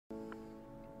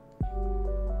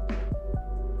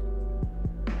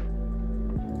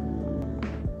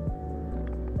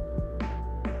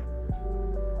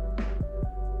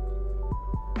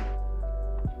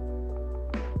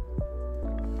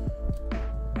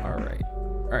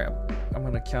Alright, I'm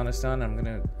gonna count us down. I'm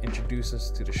gonna introduce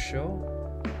us to the show.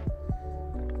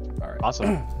 Alright.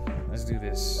 Awesome. Let's do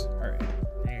this. Alright.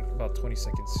 About 20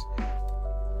 seconds.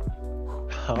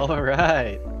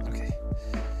 Alright. Okay.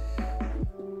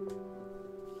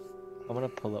 I'm gonna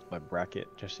pull up my bracket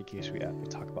just in case we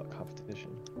talk about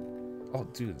competition. Oh,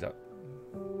 dude, that.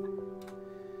 Okay.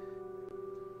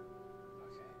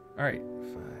 Alright. 5,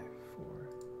 4.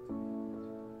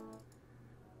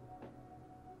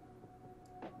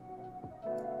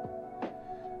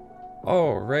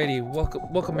 Alrighty,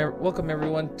 welcome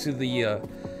everyone to the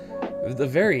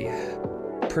very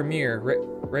premiere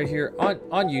right here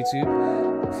on YouTube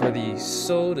for the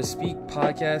So to Speak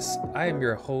podcast. I am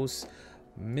your host,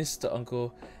 Mistah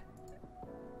Unko.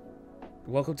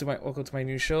 Welcome to my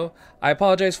new show. I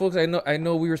apologize, folks. I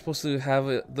know we were supposed to have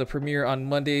the premiere on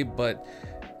Monday, but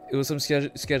it was some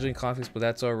scheduling conflicts, but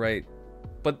that's all right.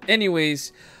 But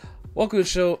anyways, welcome to the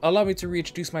show. Allow me to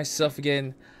reintroduce myself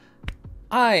again.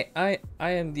 I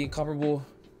am the incomparable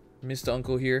Mistah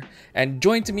Unko here, and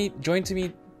join to me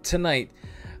tonight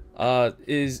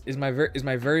is my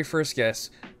very first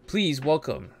guest. Please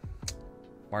welcome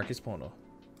Marcus Pao.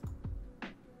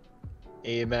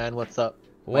 Hey man, what's up?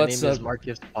 What's my name up? is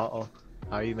Marcus Pao.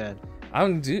 How are you, man?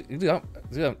 I'm doing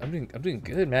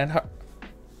good, man.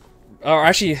 Or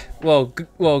actually, good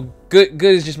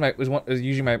is just is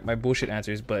usually my bullshit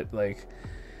answers, but like.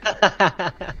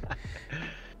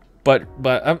 But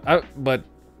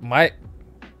my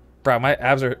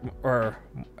abs are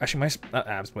actually not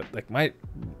abs, but like my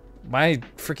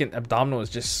freaking abdominal is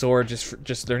just sore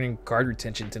just learning guard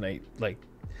retention tonight. Like,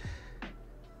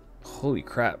 holy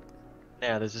crap!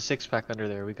 Yeah, there's a 6-pack under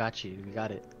there. We got you. We got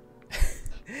it.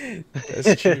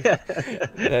 That's true.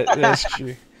 That's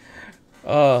true.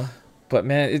 But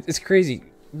man, it's crazy.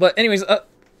 But anyways,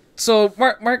 so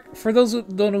Mark, for those who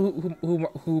don't know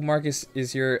who Marcus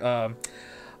is here,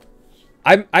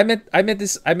 I met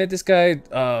this guy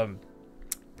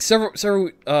several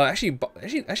actually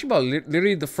about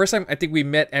literally the first time I think we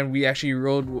met, and we actually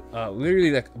rode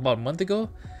literally like about a month ago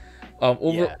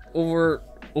over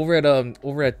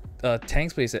at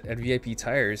Tank's place at VIP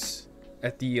Tires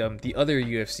at the other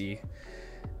UFC,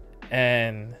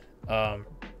 and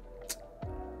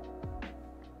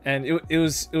it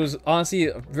was honestly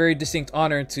a very distinct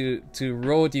honor to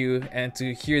row with you and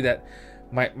to hear that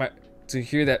my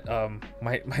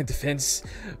defense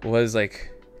was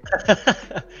like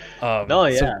no,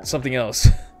 yeah, something else.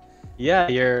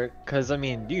 Yeah, because I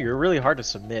mean, dude, you're really hard to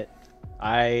submit.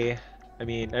 I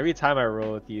mean, every time I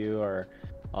roll with you, or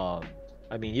I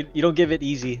mean, you don't give it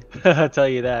easy. I'll tell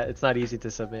you that it's not easy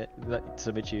to submit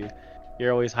you.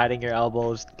 You're always hiding your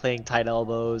elbows, playing tight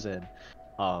elbows, and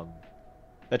the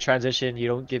transition, you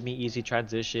don't give me easy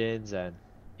transitions, and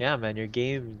yeah, man, your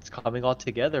game is coming all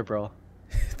together, bro.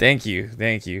 Thank you.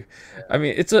 I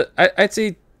mean, I'd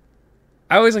say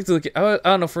I always like to look at, I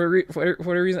don't know, for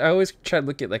whatever reason, I always try to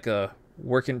look at like a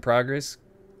work in progress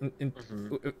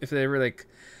if it ever like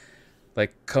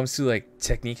comes to like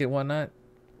technique and whatnot.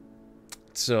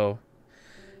 So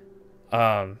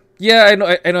yeah, I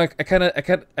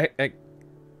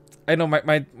know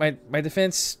my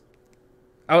defense,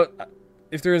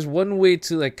 if there is one way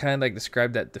to like kind of like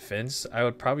describe that defense, I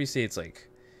would probably say it's like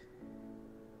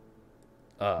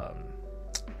and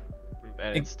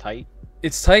it's tight.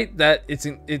 It's tight that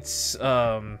it's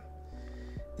like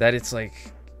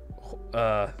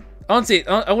I don't say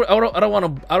I don't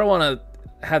want to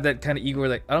have that kind of ego,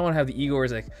 like I don't want to have the ego where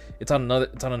it's like it's on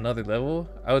another level.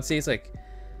 I would say it's like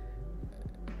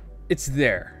it's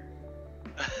there.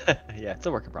 Yeah, it's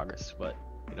a work in progress, but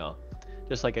you know,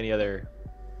 just like any other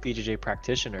BJJ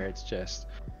practitioner, it's just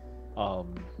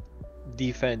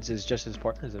defense is just as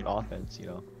important as an offense, you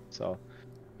know. So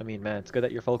I mean, man, it's good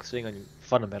that you're focusing on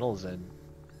fundamentals. And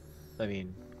I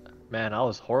mean, man, I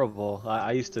was horrible.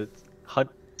 I used to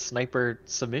hunt sniper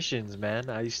submissions, man.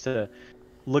 I used to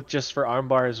look just for arm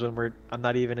bars when I'm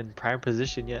not even in prime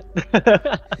position yet.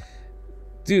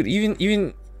 Dude,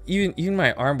 even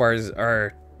my arm bars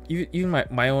are even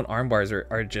my own arm bars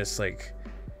are just like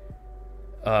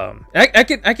I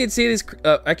can say this,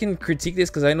 I can critique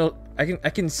this because I know I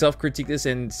can self critique this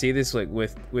and say this like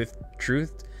with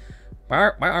truth.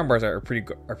 My arm bars are pretty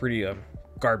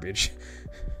garbage.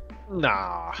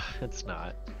 Nah, it's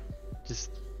not.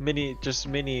 Just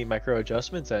mini micro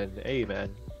adjustments, and hey,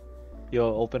 man,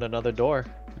 you'll open another door.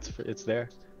 It's there.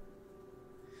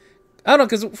 I don't know,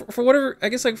 because for whatever, I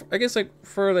guess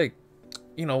for like,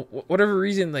 you know, whatever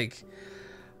reason, like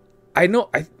I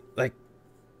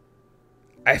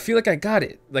feel like I got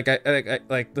it.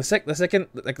 Like the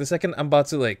second I'm about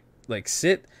to like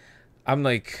sit, I'm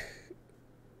like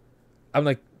I'm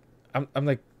like, I'm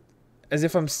like, as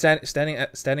if I'm standing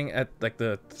at like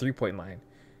the 3-point line,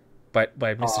 by Oh,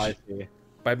 Mr. I see.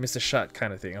 By Mr. Shot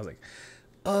kind of thing. I was like,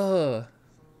 oh,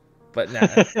 but nah.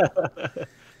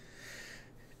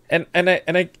 I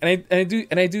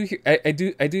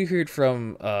do hear it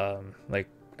from like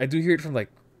I do hear it from like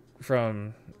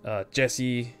from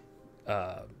Jesse,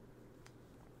 uh,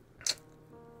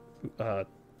 uh,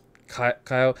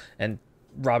 Kyle and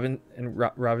Robin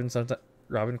sometimes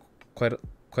Robin quite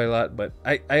a lot, but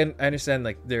I understand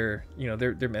like their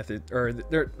their method, or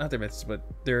their not their methods, but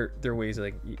their ways,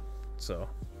 like, so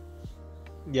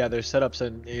Yeah, there's setups,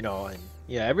 and and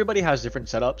yeah, everybody has different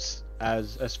setups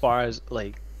as far as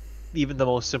like even the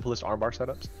most simplest armbar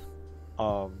setups.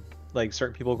 Like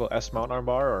certain people go S mount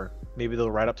armbar, or maybe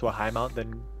they'll ride up to a high mount,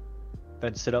 then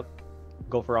sit up,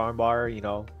 go for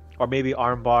armbar, or maybe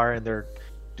armbar and they're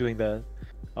doing they're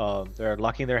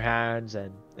locking their hands,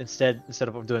 and instead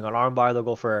of doing an armbar, they'll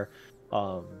go for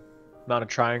mount a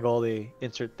triangle. They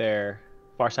insert their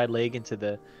far side leg into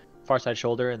the far side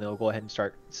shoulder, and they'll go ahead and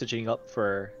start stitching up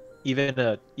for even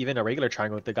a regular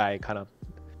triangle with the guy kind of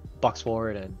bucks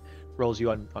forward and rolls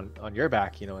you on your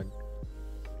back, and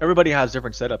everybody has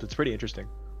different setups. It's pretty interesting.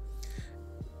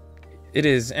 it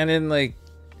is. And then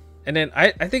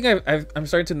I think I'm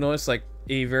starting to notice like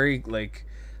a very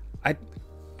I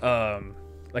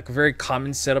like a very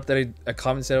common setup that I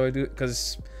do,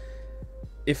 because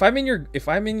if I'm in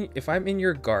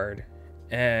your guard,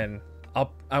 and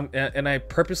I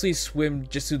purposely swim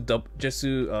just to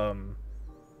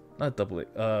not double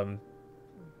it,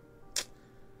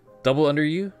 double under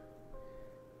you,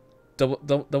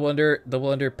 double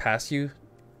under past you,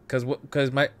 because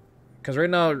right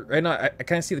now I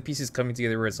kind of see the pieces coming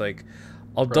together where it's like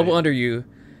I'll double under you,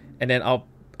 and then I'll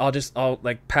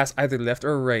like pass either left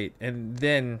or right, and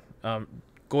then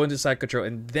go into side control,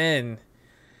 and then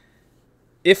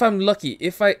if I'm lucky,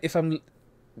 if I'm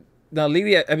now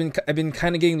lately I've been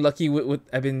kind of getting lucky with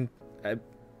I've been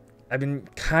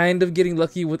kind of getting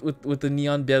lucky with the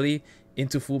neon belly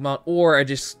into full mount, or I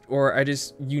just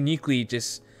uniquely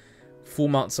just full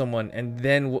mount someone, and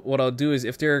then what I'll do is,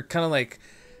 if they're kind of like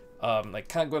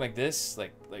kind of going like this,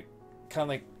 like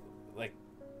kind of like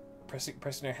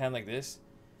pressing their hand like this,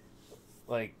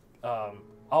 like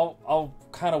I'll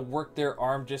kind of work their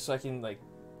arm just so I can like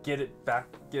get it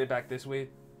back this way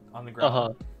on the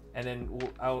ground, and then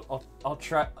I'll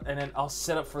try, and then I'll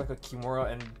set up for like a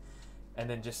kimura, and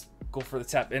then just go for the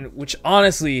tap, and which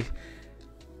honestly,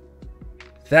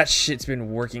 that shit's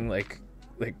been working like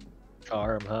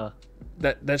Charm, huh?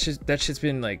 That shit's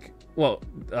been like, well,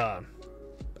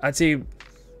 I'd say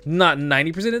not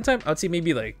 90% of the time. I'd say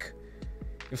maybe, like,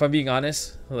 if I'm being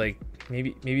honest, like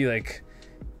maybe like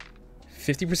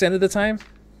 50% of the time.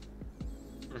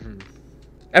 Mm-hmm.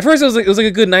 At first it was like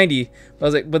a good 90.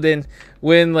 But then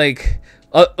when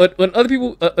when other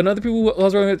people I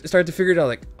was wrong started to figure it out,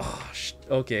 like, oh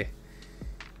okay.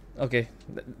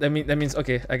 That means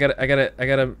okay. I gotta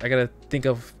think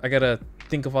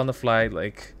of on the fly,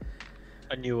 like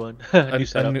a new one, a new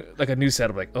setup. A new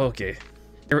setup. Like, oh, okay,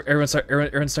 everyone's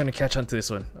starting to catch on to this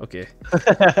one. Okay.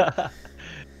 But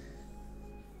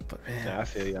man, yeah, I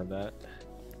feel you on that.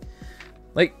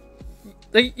 Like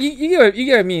you get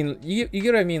what I mean. You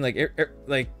get what I mean.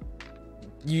 Like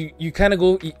you kind of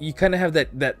go. You kind of have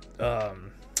that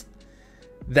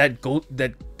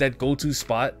go to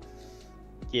spot.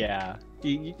 Yeah,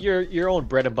 your own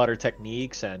bread and butter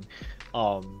techniques, and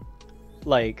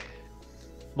like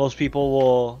most people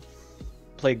will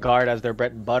play guard as their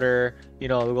bread and butter.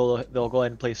 They'll go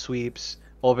ahead and play sweeps,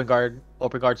 open guard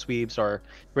sweeps, or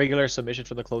regular submission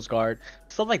from the closed guard,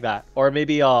 stuff like that. Or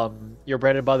maybe your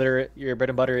bread and butter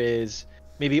is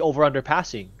maybe over under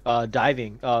passing,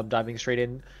 diving straight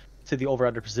in to the over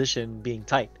under position, being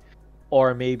tight.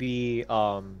 Or maybe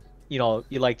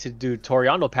you like to do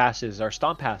Toriano passes or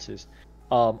stomp passes.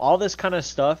 All this kind of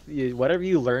stuff, whatever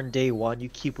you learn day one, you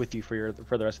keep with you for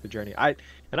the rest of the journey. I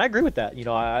agree with that.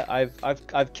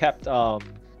 I've kept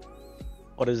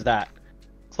what is that?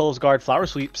 Closed guard flower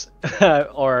sweeps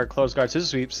or closed guard scissor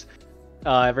sweeps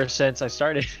ever since I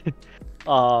started.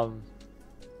 And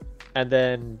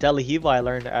then Deli Hiva I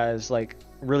learned as like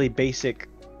really basic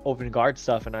open guard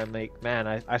stuff, and I'm like, man,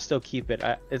 I still keep it.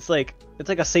 It's like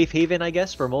a safe haven, I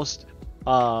guess, for most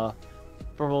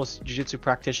jiu-jitsu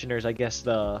practitioners. I guess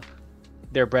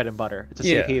their bread and butter. It's a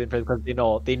safe haven because they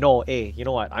know, hey, you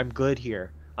know what? I'm good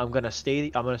here. I'm gonna stay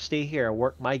here and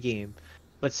work my game.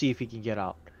 Let's see if he can get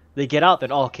out. They get out,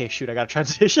 then okay, shoot, I gotta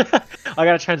transition. I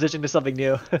gotta transition to something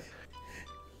new.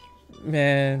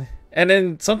 Man, and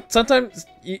then sometimes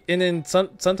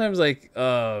like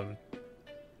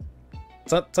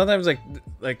sometimes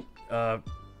like uh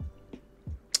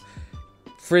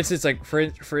for instance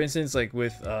for instance like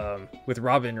with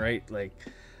Robin, right? Like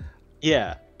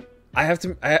Yeah. I have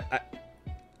to I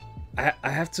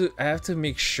have to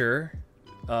make sure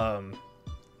um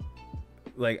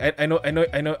like I know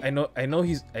I know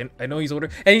he's older,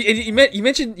 and you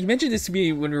mentioned this to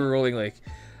me when we were rolling. Like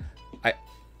I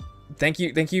thank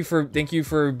you for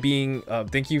being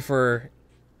thank you for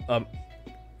um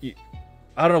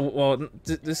I don't know. Well,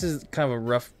 this is kind of a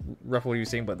rough what you were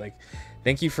saying, but like,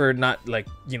 thank you for not like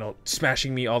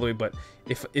smashing me all the way. But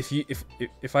if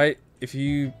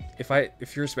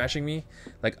you're smashing me,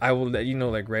 like I will let you know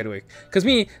like right away. Cause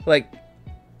me like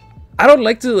I don't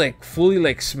like to like fully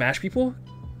like smash people.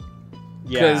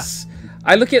 Yeah. Cause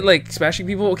I look at like smashing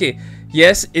people. Okay,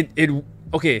 yes, it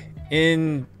okay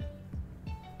in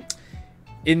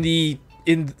the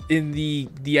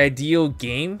ideal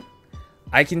game,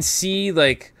 I can see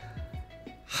like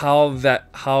how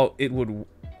it would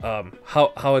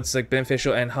how it's like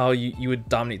beneficial and how you would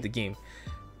dominate the game.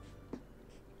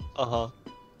 Uh-huh.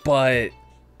 But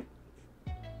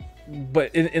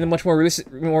in a much more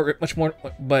realistic, much more.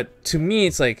 But to me,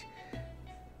 it's like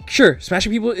sure,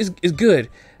 smashing people is good,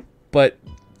 but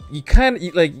you kind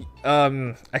of like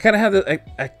I kind of have to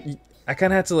I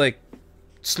kind of have to like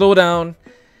slow down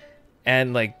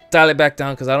and like dial it back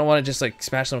down because I don't want to just like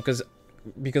smash them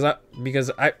because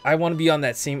I want to be on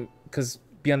that same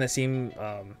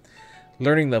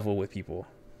learning level with people.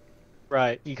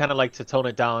 Right. You kind of like to tone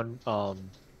it down.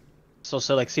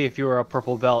 So like, say if you were a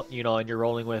purple belt, and you're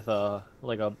rolling with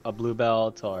like a blue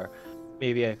belt or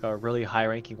maybe like a really high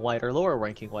ranking white or lower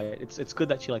ranking white. It's good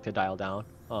that you like to dial down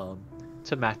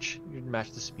to match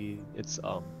the speed. It's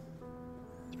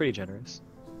pretty generous.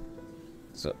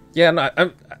 So yeah, no,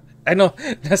 I know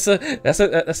that's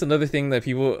another thing that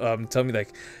people tell me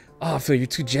like, oh Phil, you're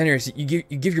too generous. You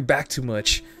give your back too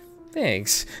much.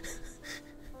 Thanks.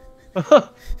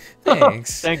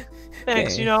 Thanks.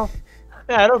 Thanks.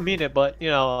 Yeah, I don't mean it, but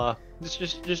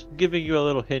just giving you a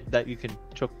little hint that you can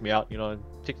choke me out, and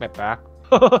take my back.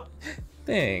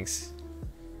 Thanks.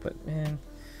 But man,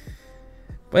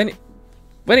 but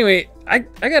anyway, I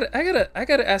gotta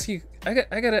ask you, I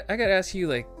gotta ask you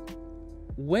like,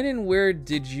 when and where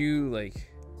did you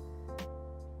like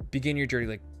begin your journey?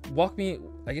 Like walk me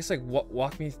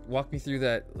through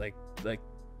that, like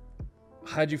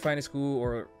how'd you find a school,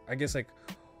 or I guess like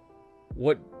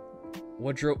what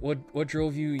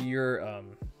drove you your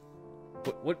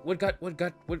what got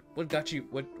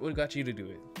you to do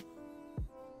it?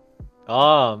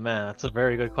 Oh man, that's a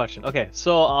very good question. Okay,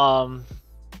 so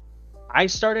I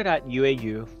started at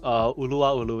UAU,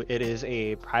 Ulua Ulu. It is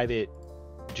a private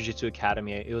jiu-jitsu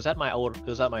academy. It was at my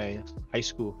high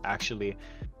school actually,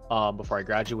 before I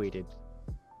graduated.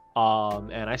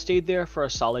 And I stayed there for a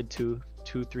solid 3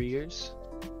 years.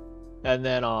 And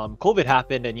then COVID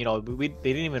happened, and they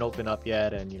didn't even open up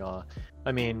yet, and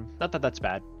I mean, not that that's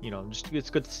bad, just it's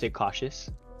good to stay cautious.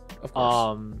 Of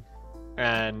course.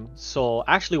 And so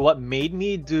actually what made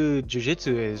me do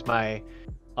jiu-jitsu is my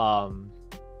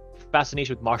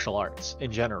fascination with martial arts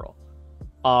in general.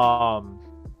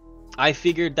 I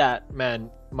figured that, man,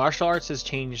 martial arts has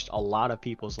changed a lot of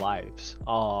people's lives.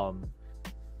 And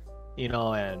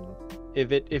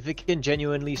if it can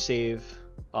genuinely save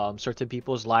certain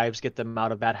people's lives, get them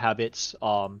out of bad habits,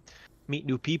 meet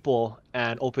new people,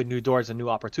 and open new doors and new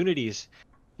opportunities,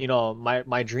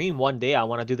 my dream one day, I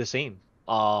want to do the same.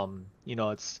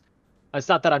 It's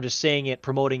not that I'm just saying it,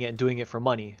 promoting it, and doing it for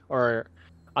money, or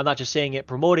I'm not just saying it,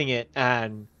 promoting it,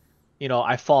 and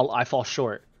I fall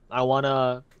short. I want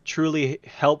to truly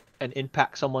help and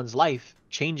impact someone's life,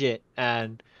 change it,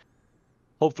 and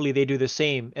hopefully they do the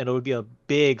same, and it would be a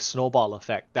big snowball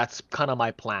effect. That's kind of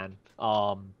my plan.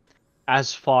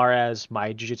 As far as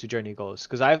my jiu-jitsu journey goes,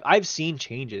 because I've seen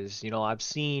changes. I've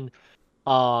seen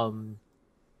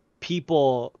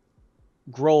people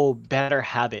grow better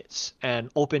habits and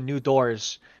open new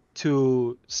doors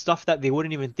to stuff that they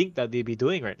wouldn't even think that they'd be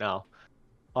doing right now.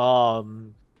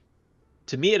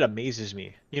 To me, it amazes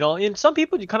me. And some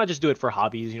people, you kind of just do it for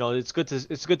hobbies. It's good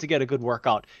to get a good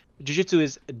workout. Jiu-jitsu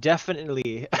is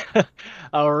definitely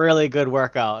a really good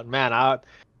workout, man. I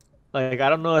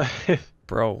don't know if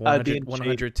Bro, I'd be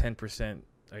 110%.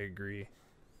 I agree.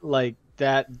 like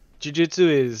that. Jiu-jitsu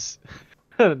is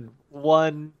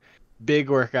one big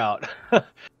workout.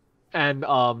 And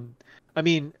I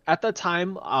mean, at the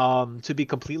time, to be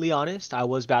completely honest, I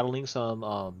was battling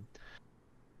some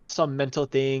mental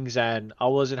things, and I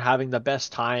wasn't having the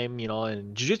best time,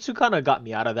 and jiu-jitsu kind of got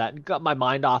me out of that, got my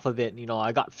mind off of it.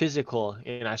 I got physical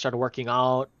and I started working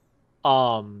out.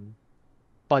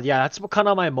 But yeah, that's kind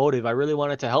of my motive. I really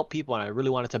wanted to help people and I really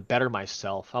wanted to better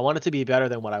myself. I wanted to be better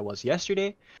than what I was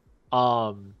yesterday.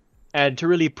 Um, and to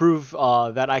really prove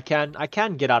that I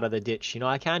can get out of the ditch.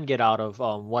 I can get out of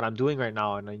what I'm doing right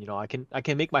now, and I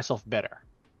can make myself better.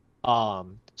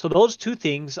 So those two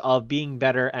things of being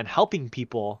better and helping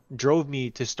people drove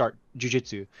me to start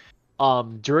jujitsu.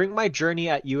 During my journey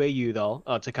at UAU though,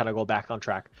 to kind of go back on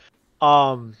track,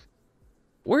 um,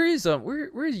 where is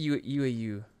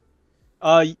UAU?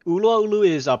 Uluwulu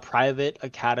is a private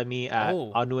academy at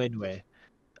Oh, Anuenue.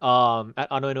 At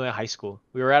Anuenue High School.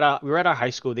 We were at our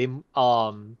high school.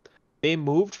 They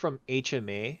moved from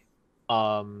HMA,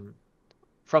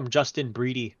 from Justin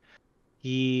Breedy.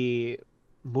 He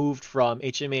moved from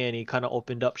HMA and he kind of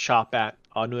opened up shop at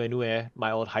Anuenue,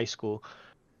 my old high school.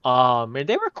 And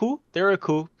they were cool. They were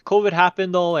cool. COVID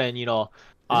happened though, and is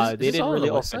they this didn't all on the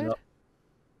really west open side? up.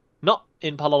 Not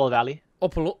in Palolo Valley. Oh,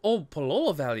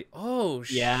 Palolo Valley.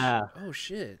 Yeah. Oh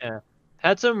shit. Yeah.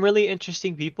 Had some really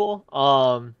interesting people.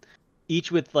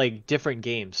 Each with like different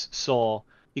games. So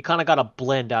you kind of got a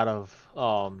blend out of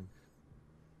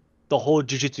the whole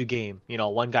jiu-jitsu game.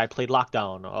 One guy played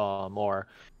lockdown, or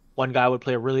one guy would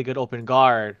play a really good open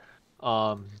guard.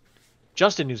 Um,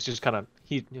 Justin was just kind of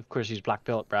of course he's black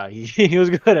belt, bro. He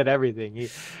was good at everything.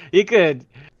 He could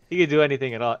he could do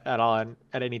anything at all and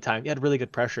at any time. He had really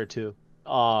good pressure too.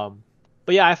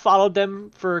 But yeah, I followed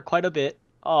them for quite a bit.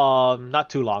 Not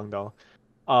too long though.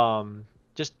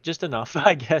 Just enough,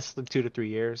 I guess, like 2 to 3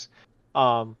 years.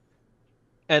 Um,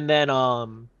 and then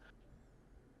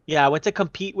yeah, I went to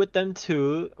compete with them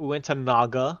too. We went to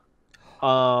Naga.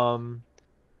 Um,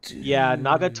 yeah,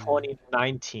 Naga Dude.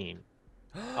 2019.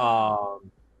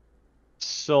 Um,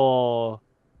 so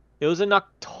it was in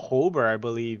October, I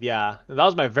believe. Yeah, that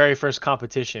was my very first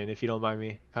competition. If you don't mind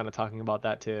me kind of talking about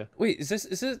that too. Wait, is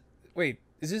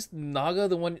this Naga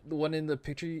the one in the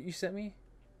picture you sent me?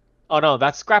 Oh no,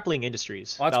 that's Grappling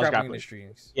Industries. Oh, that's That was Grappling Grappling.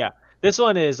 Industries. Yeah, this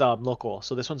one is local.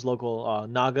 So this one's local.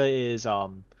 Naga is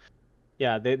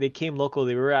yeah, they came local.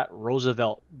 They were at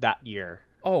Roosevelt that year.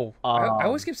 Oh, I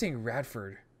always Um, kept saying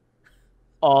Radford.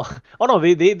 oh no,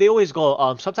 they always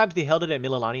go. Sometimes they held it at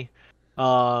Mililani.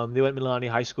 They went Mililani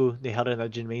High School. They held it in the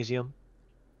gymnasium.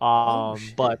 Oh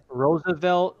shit. But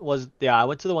Roosevelt was, yeah, I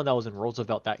went to the one that was in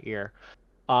Roosevelt that year.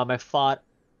 I fought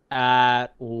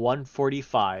at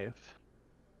 145.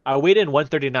 I weighed in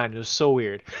 139. It was so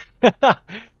weird.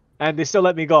 And they still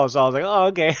let me go, so I was like, oh,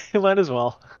 okay, might as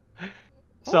well. Oh,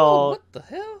 So what the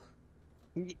hell?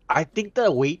 I think the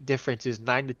weight difference is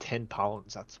 9 to 10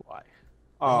 pounds. That's why.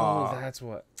 Oh, Uh, that's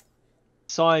what.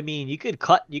 so I mean, you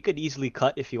could easily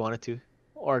cut if you wanted to,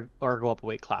 or go up a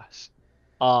weight class.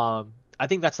 I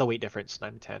think that's the weight difference,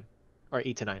 9 to 10, or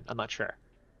 8 to 9. I'm not sure,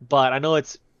 but I know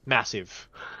it's massive.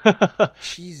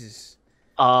 Jesus.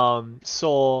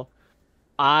 So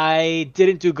I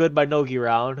didn't do good by Nogi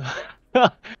round.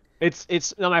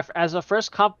 It's my as a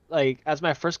first as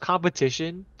my first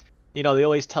competition. They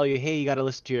always tell you, hey, you gotta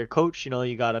listen to your coach.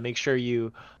 You gotta make sure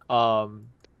you um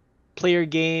play your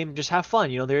game, just have fun.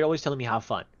 They're always telling me have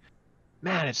fun.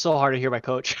 Man, it's so hard to hear my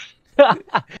coach.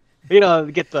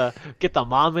 Get the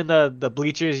mom in the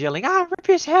bleachers yelling, rip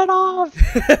his head off.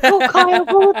 Go Kyle,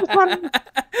 go with the fun.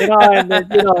 And then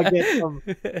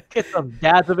get some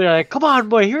dads over there like, come on,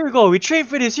 boy, here we go. We train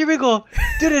for this. Here we go.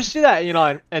 Do this, do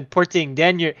that. And poor thing.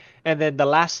 And then the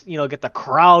last, get the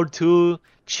crowd too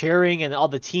cheering and all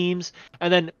the teams.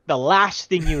 And then the last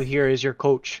thing you hear is your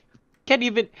coach. Can't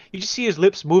even. You just see his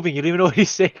lips moving. You don't even know what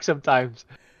he's saying sometimes.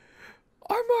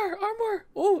 Armor.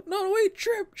 Oh no, wait,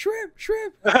 shrimp.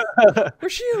 Or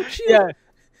shield. Yeah,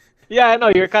 yeah, I know.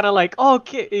 You're kind of like, oh,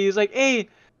 okay. He's like, hey,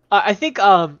 I think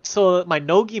so my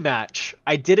Nogi match,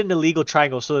 I did an illegal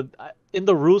triangle. So in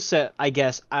the rule set, I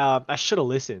guess I should have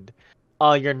listened.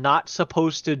 You're not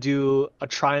supposed to do a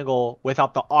triangle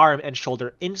without the arm and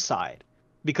shoulder inside,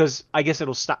 because I guess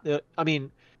it'll stop. I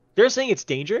mean, they're saying it's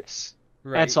dangerous,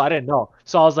 and Right. so I didn't know.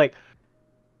 So I was like,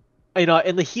 in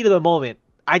the heat of the moment,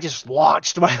 I just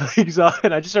launched my legs up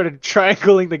and I just started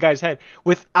triangling the guy's head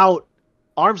without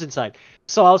arms inside.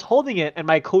 So I was holding it, and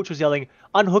my coach was yelling,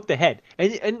 "Unhook the head!"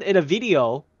 And in a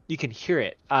video, you can hear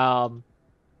it.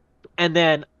 And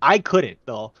then I couldn't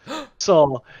though.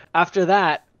 So after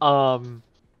that,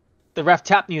 the ref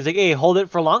tapped me. He was like, "Hey, hold it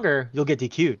for longer, you'll get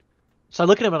DQ'd." So I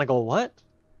look at him and I go, "What?"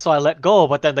 So I let go,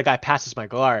 but then the guy passes my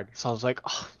guard. So I was like,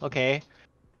 oh, "Okay."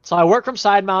 So I work from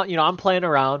side mount. I'm playing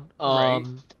around. Right.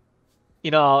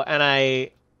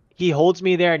 And he holds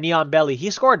me there, knee on belly.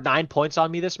 He scored 9 points on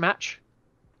me this match.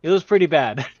 It was pretty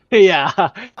bad. Yeah.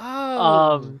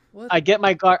 Oh, what? I get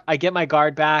my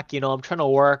guard back. I'm trying to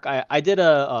work. I did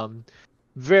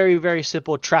very very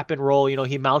simple trap and roll. You know,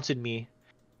 he mounted me,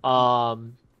 because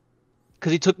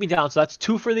he took me down. So that's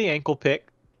two for the ankle pick.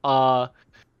 Uh,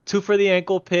 two for the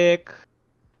ankle pick.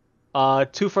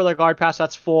 Two for the guard pass.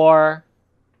 That's four.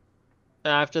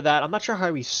 And after that, I'm not sure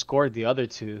how we scored the other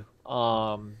two.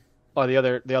 Or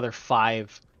the other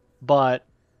five. But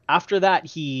after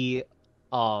that, yeah,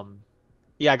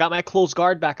 I got my close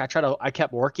guard back. I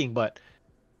kept working, but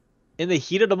in the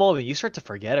heat of the moment, you start to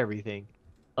forget everything.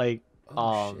 Like,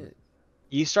 Oh um, shit.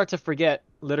 you start to forget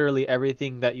literally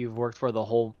everything that you've worked for the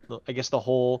whole, I guess the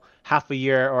whole half a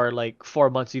year or like 4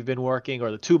 months you've been working or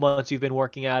the 2 months you've been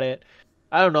working at it.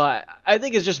 I don't know. I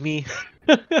think it's just me.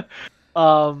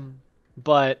 um,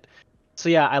 but so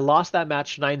yeah, I lost that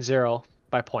match 9-0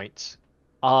 by points.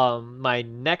 My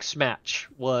next match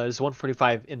was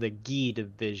 145 in the gi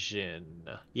division.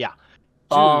 Yeah.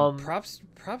 Dude, Um, props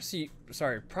to you,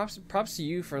 sorry, props to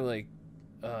you for like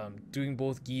doing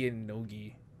both gi and no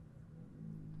gi.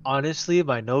 Honestly,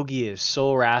 my nogi is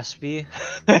so raspy.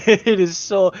 It is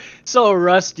so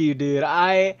rusty, dude.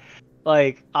 I'll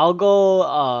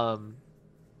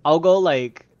go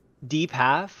like deep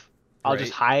half. I'll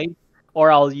just Right. hide,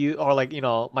 or I'll use or like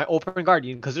my open guard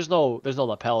because there's no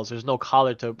lapels, there's no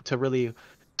collar to really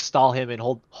stall him and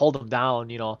hold him down.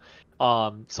 So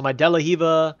my De La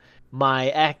Hiva, my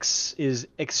X is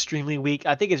extremely weak.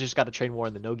 I think it's just got to train more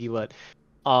in the nogi, but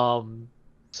um,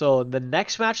 so the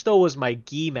next match though was my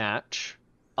gi match.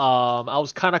 I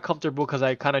was kind of comfortable because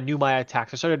I kind of knew my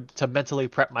attacks. I started to mentally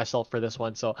prep myself for this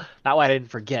one, so that way I didn't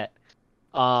forget.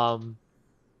 Um,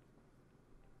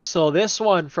 so this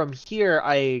one from here,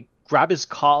 I grabbed his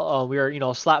call. We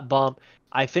were, slap bump.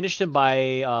 I finished him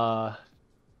by I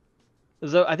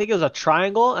think it was a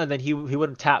triangle, and then he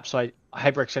wouldn't tap, so I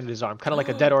hyperextended his arm, kind of like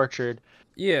a dead orchard,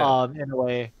 Yeah. in a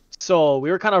way. So we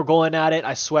were kind of going at it.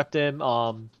 I swept him.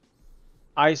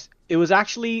 It was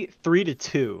actually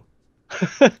 3-2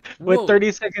 with Whoa.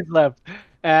 30 seconds left,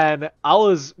 and I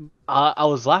was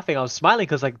laughing. I was smiling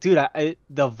because like, dude,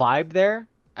 the vibe there.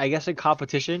 I guess in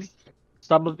competition,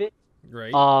 some of it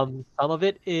Right. some of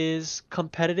it is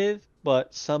competitive,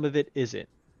 but some of it isn't.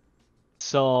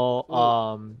 So,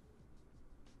 Well,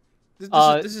 this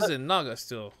is this is but in Naga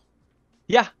still.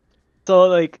 yeah. So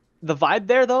like the vibe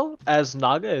there though, as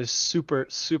Naga is super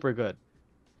super good.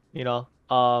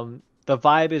 The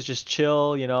vibe is just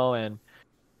chill, and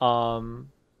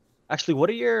um, actually, what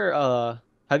are your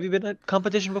have you been at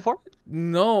competition before?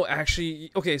 No,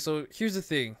 actually. Okay, so here's the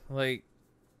thing. Like,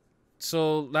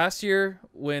 so last year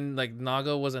when like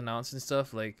Naga was announced and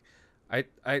stuff, like, I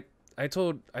I I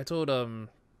told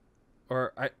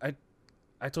or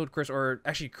I told Chris, or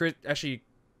actually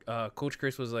Coach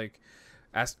Chris was like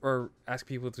ask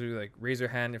people to like raise their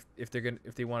hand if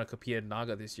they want to compete at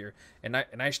Naga this year, and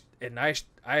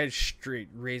I straight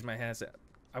raised my hand, said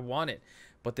I want it,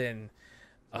 but then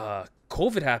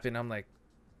COVID happened. I'm like,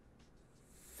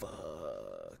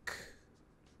 fuck.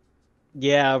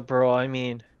 Yeah, bro. I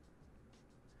mean,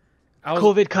 I was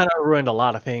COVID kind of ruined a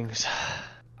lot of things.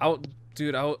 out,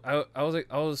 dude. I was like,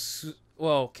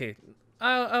 well, okay.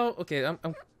 Okay.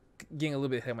 I'm getting a little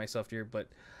bit ahead of myself here, but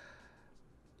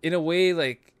in a way,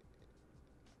 like,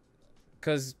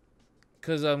 cause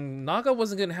Naga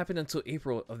wasn't gonna happen until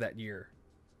April of that year,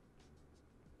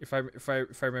 if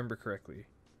I remember correctly.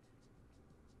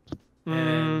 And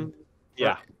Mm, right,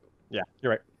 yeah, yeah,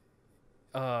 you're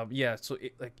right. yeah. So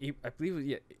I believe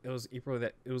yeah, it was April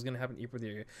that it was gonna happen April the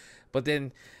year, but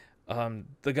then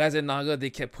the guys at Naga, they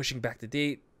kept pushing back the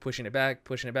date, pushing it back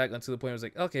until the point it was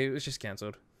like, okay, it's just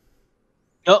canceled.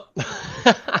 Oh.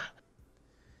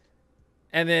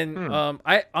 And then Hmm.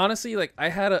 I honestly, like, I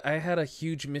had a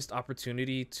huge missed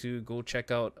opportunity to go check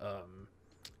out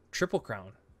Triple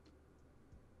Crown.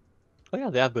 Oh yeah,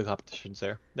 they have good competitions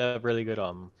there. They have really good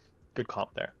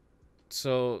comp there.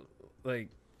 So like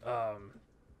um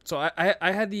so I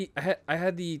had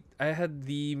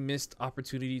the missed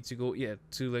opportunity to go, yeah,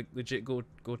 to like legit go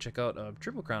check out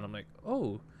Triple Crown. I'm like,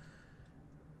 oh.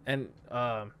 And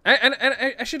I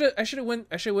should have went,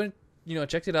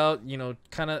 checked it out,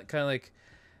 kind of like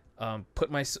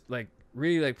like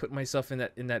really like put myself in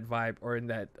that vibe, or in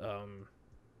that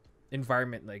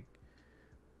environment, like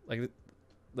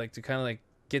like to kind of like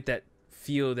get that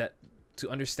feel, that to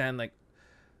understand, like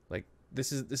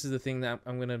this is the thing that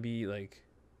I'm gonna be like,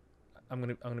 I'm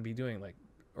gonna be doing, like,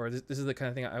 or this is the kind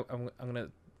of thing I'm gonna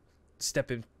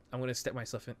step in I'm gonna step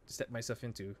myself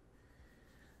into.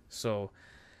 So,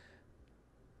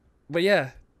 but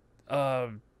yeah,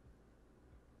 um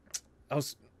I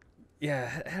was,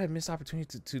 yeah, I had a missed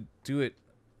opportunity to do it.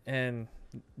 And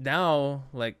now,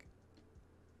 like,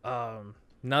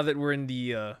 now that we're in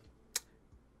the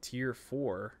tier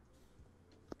 4.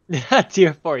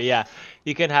 Tier 4, yeah.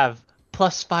 You can have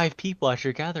 +5 people at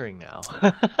your gathering now.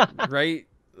 Right?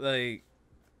 Like,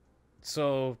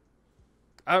 so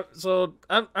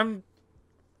I'm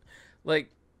like,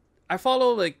 I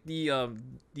follow like the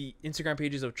Instagram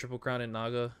pages of Triple Crown and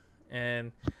Naga,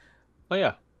 and Oh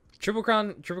yeah. Triple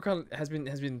Crown has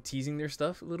been teasing their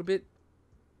stuff a little bit.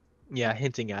 Yeah,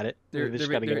 hinting at it. They're They just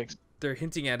they're gotta they're, get they're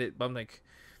hinting at it, but I'm like,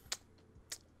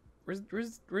 where's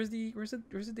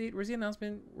the date? Where's the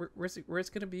announcement? Where it's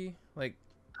gonna be? Like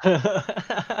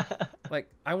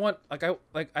I want I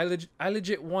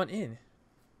legit want in.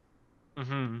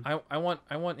 Mm-hmm. I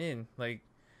want in, like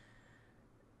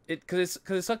it, cause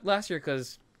it sucked last year,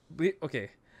 cause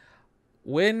okay,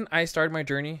 when I started my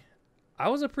journey, I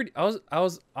was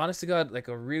honest to God like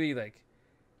a really like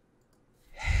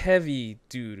heavy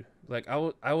dude. Like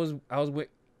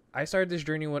I started this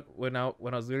journey when I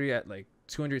was literally at like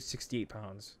 268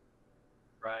 pounds.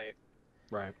 Right.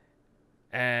 Right.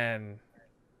 And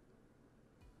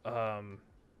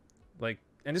like,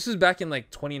 and this was back in like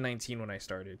 2019 when I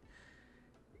started.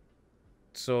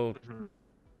 So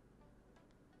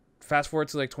fast forward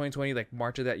to like 2020, like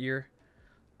March of that year,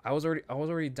 I was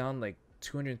already down like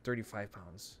 235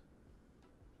 pounds.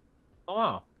 Oh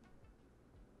wow.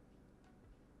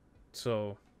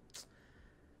 So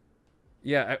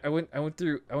yeah, I went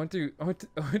through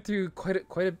quite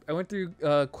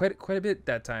a bit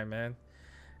that time, man.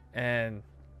 And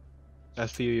I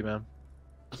feel you, man.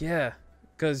 yeah,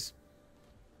 because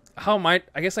I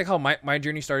guess like how my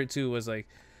journey started too was like,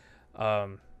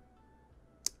 I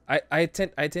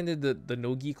attended the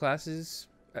no-gi classes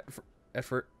at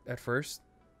first,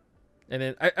 and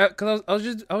then cause I was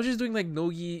just doing like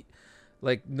no-gi,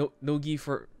 like no-gi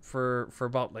for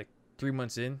about like 3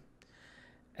 months in,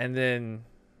 and then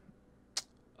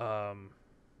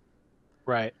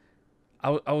Right.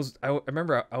 I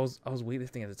remember I was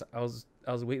weightlifting at the time. I was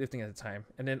weightlifting at the time,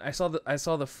 and then I saw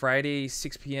the Friday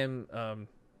 6 p.m.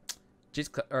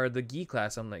 Or the gi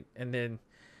class. I'm like, and then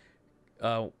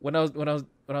when I was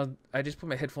I just put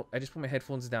my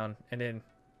headphones down, and then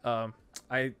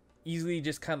I easily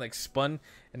just kind of like spun,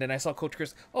 and then I saw Coach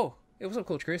Chris. Oh, hey, what's up,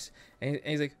 Coach Chris? And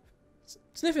he's like,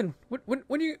 Sniffin, when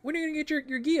are you gonna get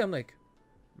your gi? I'm like,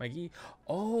 my gi?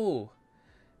 Oh.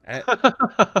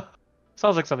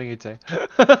 Sounds like something you'd say.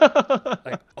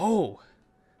 Like, oh.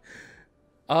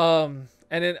 And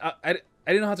then I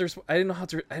didn't know how to I didn't know how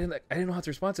to I didn't know how to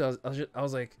respond to it. I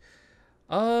was like,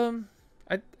 I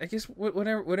guess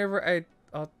whenever I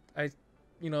I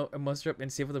muster up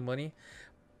and save up the money.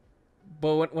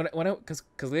 But when I cause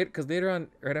later on,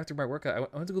 right after my workout,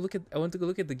 I went to go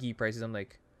look at the gi prices. I'm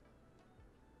like,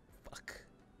 fuck.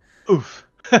 Oof.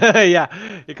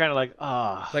 Yeah, you're kind of like,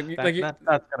 ah,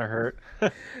 that's gonna hurt.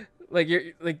 Like you're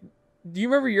like, do you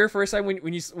remember your first time when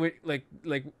when you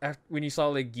saw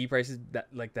like gi prices that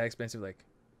expensive? Like,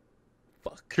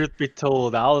 fuck. Truth be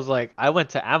told, I was like, I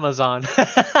went to Amazon.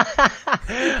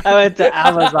 I went to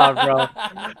Amazon, bro.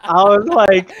 I was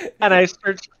like, and I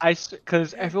searched,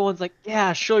 because everyone's like,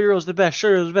 yeah, Shoyo's the best.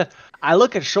 Shoyo's the best. I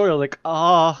look at Shoyo like,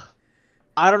 oh,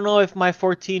 I don't know if my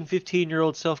 14,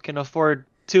 15-year-old self can afford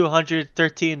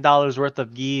 $213 worth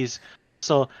of gis.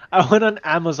 So I went on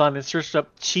Amazon and searched up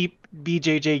cheap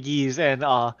BJJ gis, and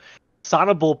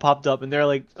Sonable popped up, and they're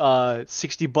like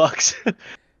 $60.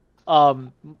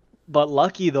 But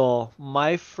lucky though,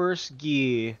 my first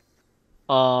gi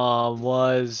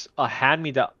was a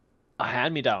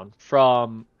hand-me-down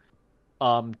from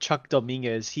Chuck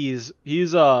Dominguez. He's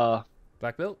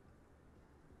Black belt?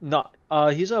 not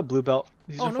he's a blue belt.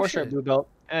 He's Oh, a no 4-stripe shit. blue belt,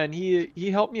 and he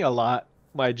helped me a lot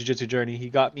my jiu-jitsu journey. He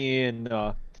got me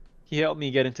in he helped me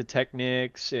get into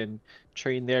techniques and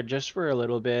train there just for a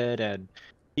little bit, and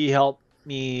he helped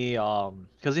me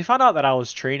because he found out that I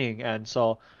was training, and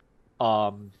so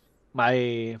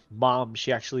my mom,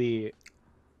 he actually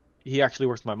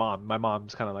works with my mom. My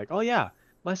mom's kind of like, oh yeah,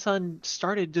 my son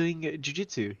started doing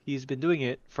jiu-jitsu. He's been doing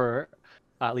it for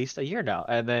at least a year now.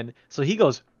 And then so he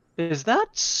goes, is that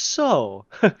so?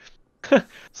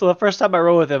 So the first time I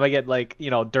roll with him, I get like,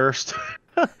 durst.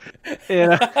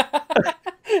 Yeah.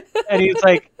 And he's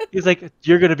like,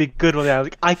 you're gonna be good with that. I was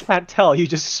like, I can't tell. You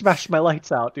just smashed my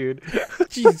lights out, dude.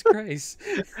 Jesus Christ.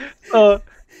 So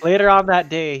later on that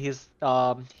day, he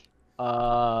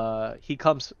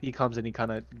comes and he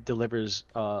kind of delivers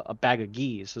a bag of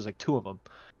gis. There's like 2 of them.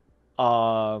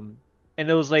 And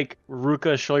it was like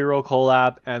Ruka Shoyoro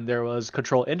collab, and there was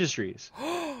Control Industries.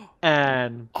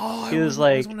 And he was I always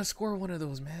like, want to score one of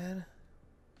those, man.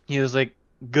 he was like,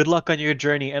 good luck on your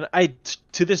journey. And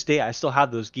to this day, I still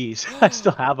have those gis. I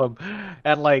still have them.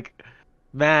 And like,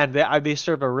 Man, they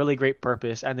serve a really great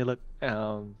purpose, and they look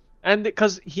and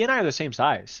because he and I are the same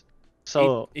size,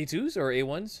 so A2s or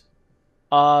A1s?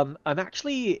 I'm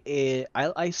actually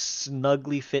I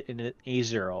snugly fit in an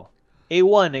A0.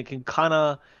 A1 it can kind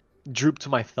of droop to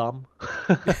my thumb.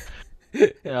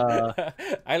 uh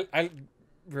I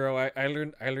bro, I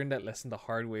learned that lesson the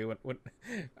hard way when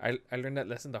I learned that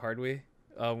lesson the hard way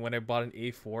when I bought an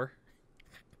A4.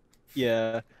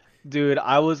 yeah. Dude,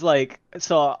 I was like,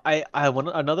 so I one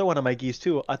another one of my geese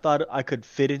too. I thought I could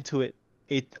fit into it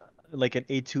a like an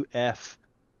A2F.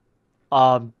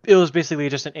 It was basically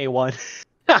just an A1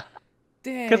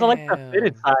 because I like the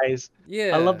fitted Damn. size.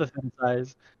 I love Yeah. the fitted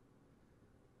size.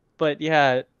 But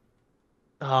yeah,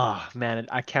 oh man,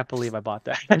 I can't believe I bought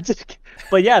that.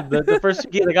 But yeah, the first two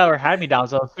geese I got were hand-me-downs,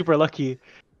 so I was super lucky.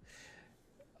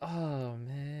 Oh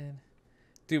man.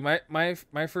 Dude,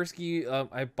 my first gi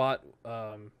I bought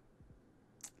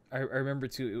I remember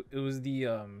too. It was the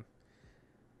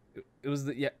it was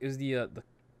the yeah, it was the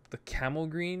camel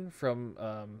green from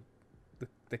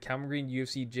the camel green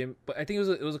UFC gym, but I think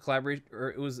it was a collaboration, or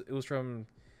it was from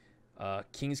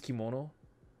King's Kimono.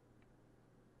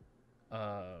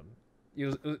 Um, it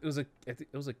was a I think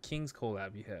it was a King's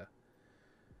collab. Yeah,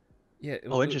 yeah.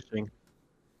 Oh, interesting.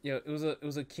 Yeah, it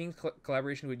was a King's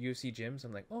collaboration with UFC gyms.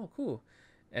 I'm like, oh, cool.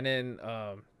 And then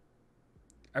I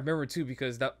remember too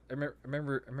because I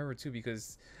remember too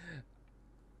because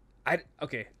I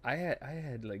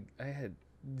had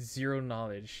zero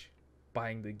knowledge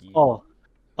buying the gi. Oh,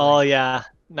 oh Like yeah.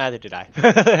 Neither did I.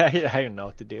 I didn't know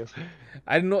what to do.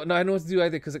 I didn't know, no, I didn't know what to do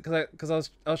either because I was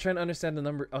trying to understand the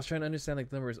number. I was trying to understand like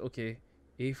the numbers. Okay,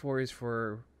 A4 is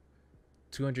for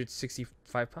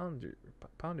 265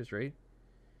 pounders, right?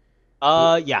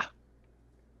 But Yeah.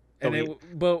 The and weight.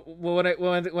 then but when I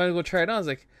go try it on, I was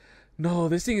like, no,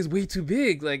 this thing is way too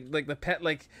big. Like the pant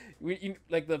like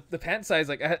the pant size,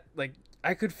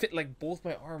 I could fit like both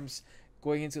my arms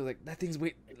going into, like, that thing's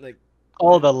way like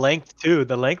Oh, the length too.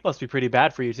 The length must be pretty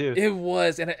bad for you too. it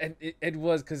was. And it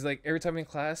was because like every time in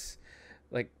class,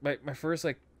 like my first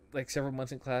like several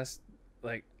months in class,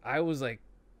 like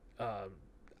um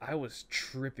I was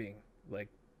tripping, like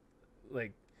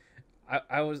like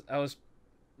I was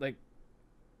like,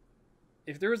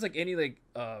 if there was like any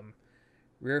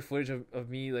rare footage of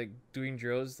me like doing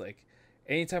drills, like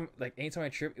anytime I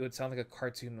trip, it would sound like a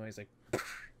cartoon noise, like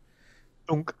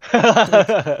Dunk.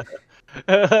 dunk.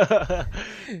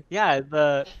 Yeah,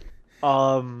 the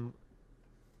um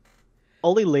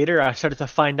only later I started to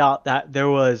find out that there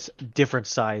was different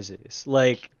sizes,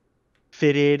 like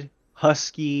fitted,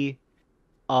 husky,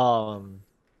 um,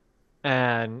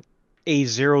 and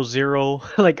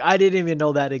A00. Like I didn't even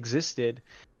know that existed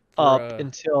up Bruh.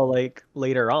 until like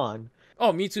later on.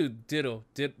 Oh, me too. Ditto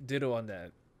on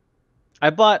that. I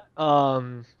bought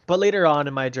but later on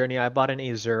in my journey I bought an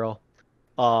A0.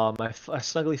 I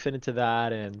snugly fit into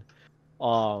that, and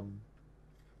um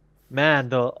man,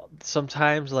 though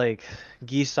sometimes like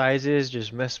geese sizes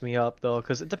just mess me up though,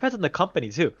 because it depends on the company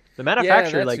too. The Yeah,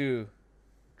 manufacturer, that like, too.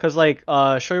 because like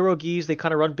Shoyoro geese, they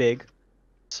kind of run big.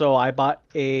 So uh I bought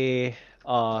an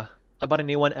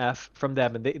A1F from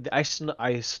them, and I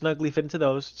snugly fit into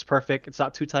those. It's perfect. It's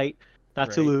not too tight,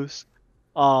 not too Right. loose.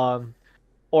 Um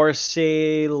or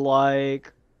say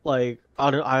like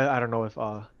I don't know if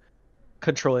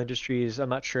Control Industries, I'm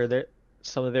not sure that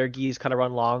some of their geese kind of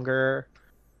run longer.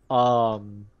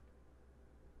 Um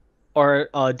or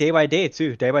day by day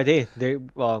too. Day by day,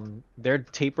 they're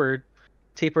tapered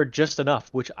just enough,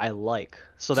 which I like.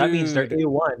 So that means their Dude.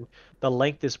 A1, the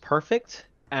length is perfect,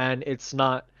 and it's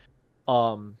not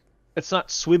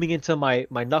swimming into my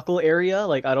knuckle area.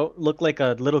 Like I don't look like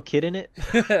a little kid in it.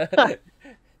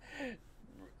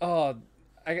 Oh,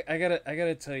 I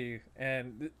gotta tell you,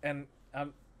 um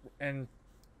and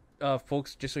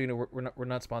folks, just so you know, we're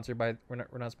not sponsored by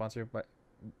we're not sponsored by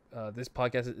this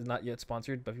podcast is not yet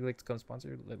sponsored, but if you'd like to come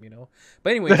sponsor, let me know.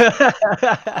 But anyways,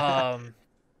 um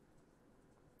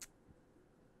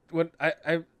when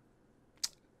I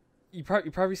you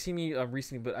probably see me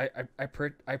recently, but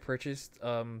I purchased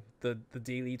the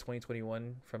daily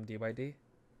 2021 from Day by Day,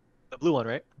 The blue one,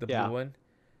 right? the blue Yeah. one.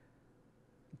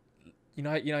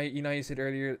 You said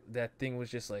earlier that thing was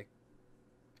just like,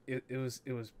 it was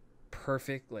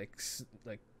perfect, like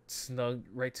like snug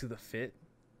right to the fit.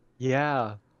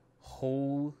 Yeah.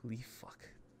 Holy fuck.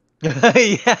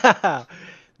 Yeah.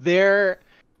 They're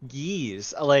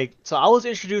geese. Like, so I was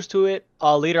introduced to it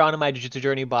later on in my jiu-jitsu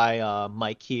journey by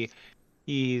Mike.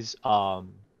 He's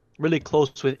really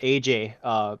close with AJ.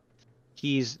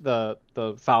 He's the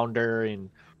founder and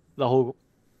the whole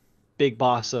big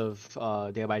boss of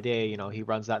Day by Day. You know, he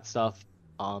runs that stuff.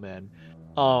 And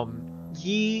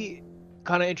he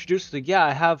kind of introduced like, yeah,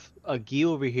 I have a gi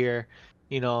over here,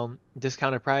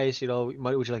 discounted price, would you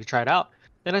like to try it out?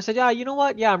 And I said, yeah, you know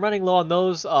what? Yeah, I'm running low on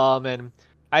those. And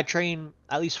I train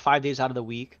at least 5 days out of the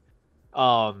week.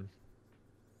 Um,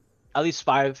 at least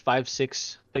five,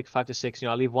 six, like 5 to 6.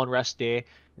 I leave one rest day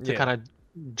to Yeah. kind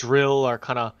of drill or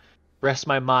kind of rest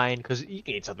my mind because you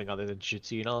need something other than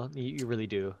jiu-jitsu. You really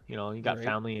do. You got Right.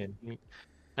 family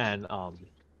and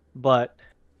but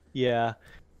yeah,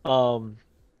 um,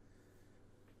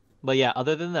 but yeah.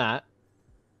 Other than that,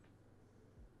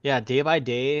 yeah, Day by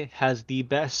Day has the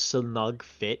best snug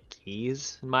fit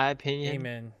keys in my opinion,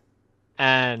 Amen.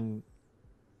 and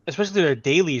especially their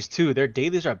dailies too. Their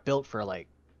dailies are built for like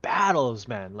battles,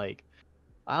 man. Like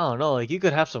I don't know, like you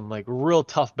could have some like real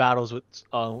tough battles with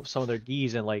some of their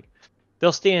Ds and like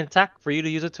they'll stay intact for you to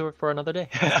use it for another day.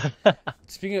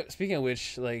 Speaking of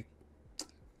which, like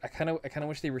I kind of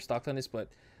wish they were stocked on this, but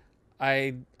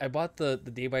I bought the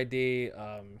day by day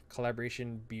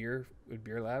collaboration beer with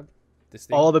Beer Lab. This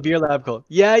thing. All the beer lab code.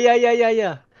 Yeah, yeah, yeah, yeah,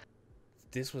 yeah.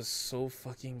 This was so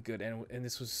fucking good, and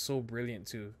this was so brilliant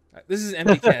too. This is an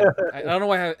empty can. I don't know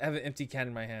why I have an empty can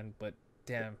in my hand, but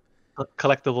damn,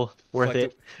 Collectible, worth collectible.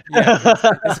 it. Yeah,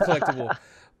 it's a collectible.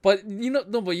 But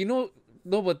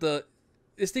no, but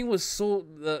this thing was so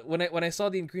when I saw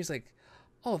the ingredients, like,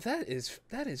 oh, that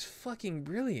is fucking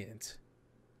brilliant.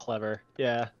 Clever.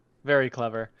 Yeah, very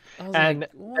clever. I was like, And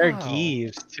their wow.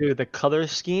 geese too. The color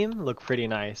scheme look pretty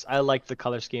nice. I like the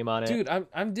color scheme on it. Dude,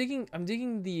 I'm digging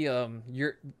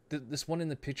this one in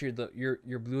the picture,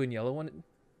 your blue and yellow one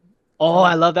Oh, from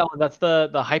I that. love that one. That's the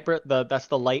hyper that's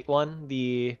the light one,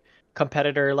 the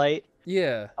competitor light.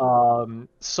 Yeah.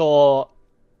 So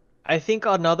I think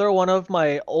another one of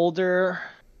my older,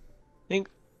 I think,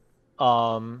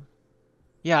 um,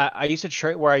 yeah, I used to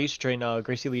train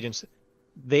Gracie Legions.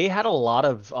 They had a lot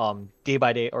of day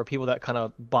by day or people that kind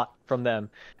of bought from them,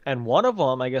 and one of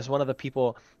them, I guess, one of the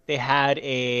people they had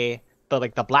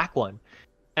the black one,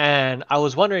 and I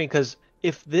was wondering because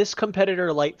if this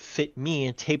competitor light fit me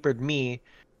and tapered me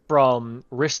from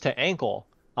wrist to ankle,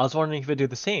 I was wondering if it'd do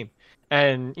the same,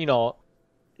 and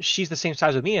she's the same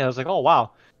size with me, and I was like, oh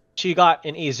wow, she got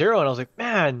an A0, and I was like,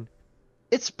 man,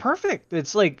 it's perfect.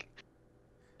 It's like,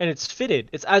 and it's fitted.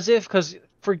 It's as if because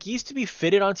for geese to be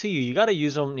fitted onto you, you gotta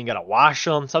use them. You gotta wash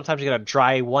them. Sometimes you gotta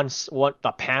dry one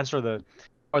the pants or the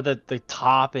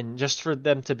top, and just for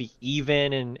them to be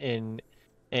even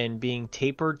and being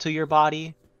tapered to your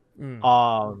body. Mm.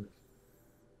 Um,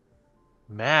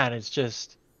 man, it's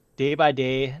just day by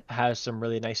day has some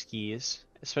really nice skis,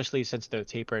 especially since they're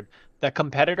tapered. The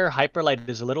competitor Hyperlight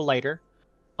is a little lighter.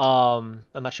 I'm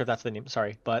not sure if that's the name,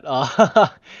 sorry, but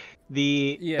but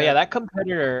Yeah. yeah, that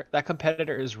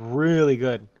competitor is really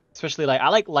good. Especially like I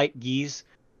like light geese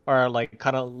or like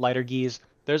kind of lighter geese.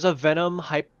 There's a Venom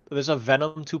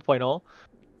 2.0.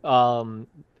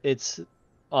 It's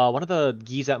one of the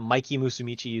geese that Mikey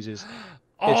Musumeci uses.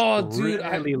 It's Oh, dude,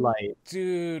 really light.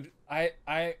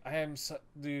 I am so,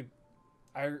 dude.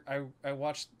 I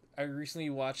watched. I recently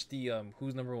watched the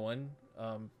Who's Number One.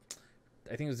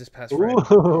 I think it was this past Friday.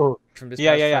 Ooh. From this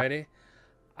Yeah, past yeah, yeah. Friday,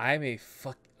 I'm a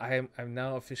fuck. I'm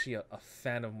now officially a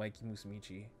fan of Mikey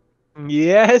Musumeci.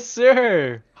 Yes,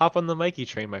 sir. Hop on the Mikey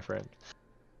train, my friend.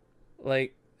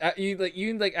 Like,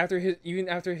 even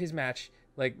after his match,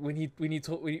 like when he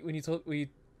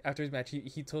after his match,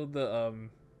 he told the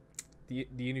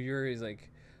interviewer is like,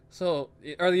 so,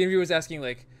 or the interviewer was asking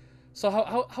like, so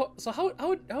how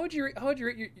would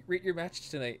you rate your match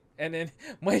tonight? And then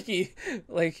Mikey,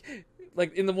 like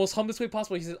in the most humblest way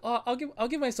possible, he says, oh, I'll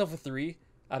give myself a 3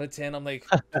 out of 10. I'm like,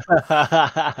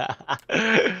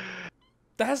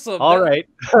 that's a All that right.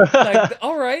 like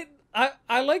all right.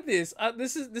 I like this.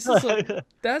 This is some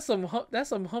that's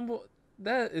some humble.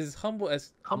 That is humble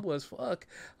as fuck.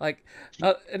 Like,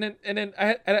 and then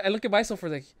I look at myself for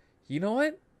like, you know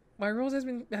what? My rose has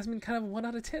been kind of 1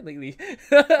 out of 10 lately.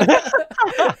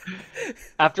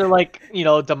 After like,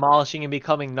 demolishing and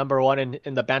becoming number one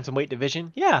in the bantamweight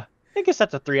division, yeah, I guess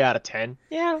that's a 3 out of 10.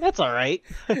 Yeah, that's all right.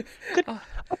 Could Uh,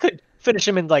 I could finish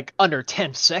him in like under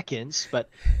 10 seconds, but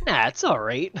nah, it's all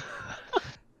right.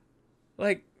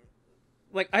 like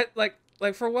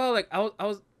like for a while, like I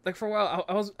was like for a while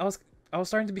I was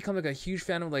starting to become like a huge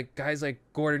fan of like guys like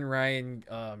Gordon Ryan,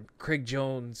 Craig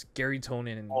Jones, Gary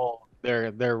Tonin, and Oh,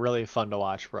 they're really fun to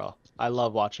watch, bro. I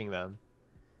love watching them.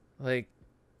 like,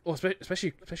 oh,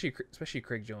 especially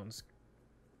Craig Jones.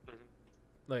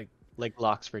 Like, Like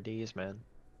locks for days, man.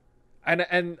 and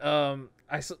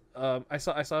I saw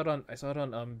it on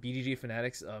BGG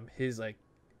Fanatics,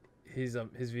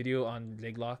 his video on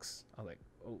leg locks. I was like,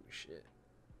 oh shit,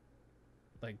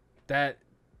 like that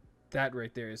that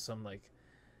right there is some like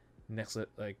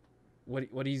like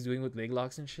what he's doing with leg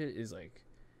locks and shit is like,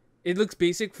 it looks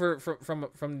basic for from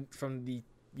the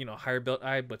higher belt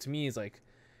eye, but to me it's like,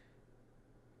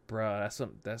 bruh,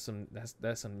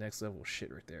 that's some next level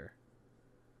shit right there.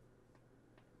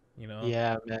 You know?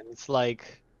 Yeah, man. It's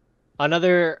like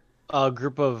another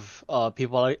group of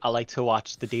people I like to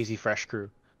watch, the Daisy Fresh crew.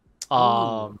 Ooh,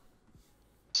 Um,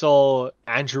 so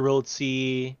Andrew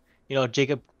Wiltsey,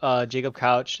 Jacob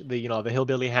Couch, the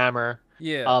Hillbilly Hammer,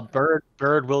 yeah. Bird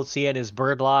Wiltsey and his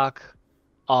Birdlock.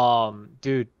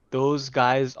 Dude, those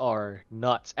guys are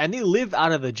nuts, and they live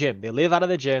out of the gym. They live out of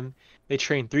the gym. They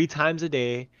train 3 times a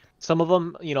day. Some of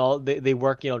them, they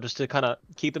work, just to kind of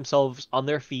keep themselves on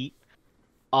their feet.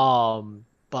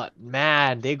 But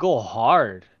man, they go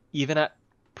hard. Even at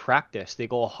practice, they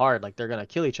go hard, like they're gonna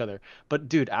kill each other. But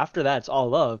dude, after that, it's all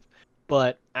love.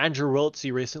 But Andrew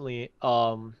Wiltsey recently,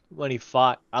 when he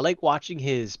fought, I like watching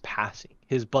his passing,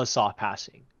 his buzzsaw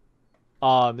passing.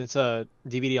 It's a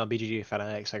DVD on BGG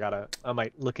Fanatics. I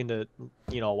might look into,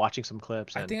 watching some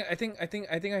clips I and. think I think I think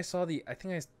I think I saw the I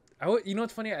think you know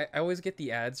what's funny? I always get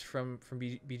the ads from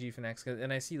BG Fanatics,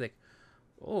 and I see like,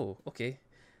 oh, okay,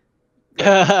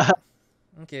 like,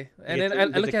 okay, and then I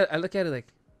look at it like,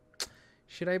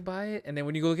 should I buy it? And then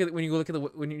when you go look at it, when you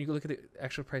go look at the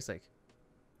actual price, like,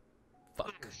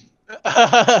 fuck.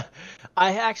 I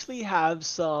actually have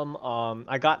some.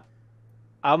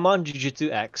 I'm on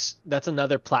Jujutsu X. That's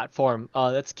another platform.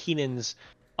 That's Keenan's,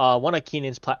 one of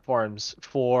Keenan's platforms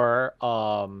for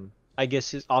I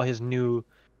guess all his new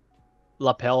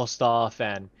lapel stuff,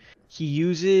 and he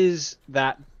uses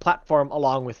that platform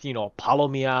along with Paulo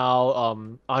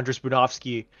Miao, Andres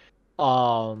Bunovsky,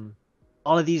 um,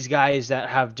 all of these guys that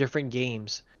have different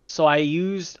games. So I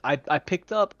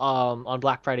picked up on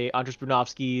Black Friday Andres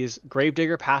Bunovsky's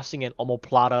Gravedigger Passing and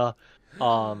Omoplata,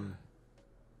 um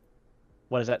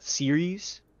what is that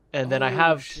series, and then I Oh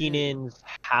have shit, Keenan's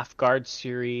Half Guard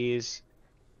series,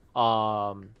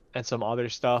 and some other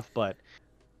stuff. But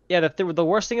yeah, the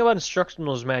worst thing about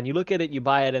instructionals, man, you look at it, you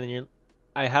buy it, and then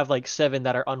I have like 7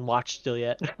 that are unwatched still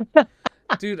yet.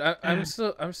 dude. I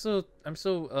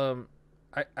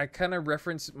kind of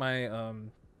reference my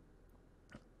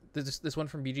this one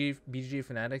from BG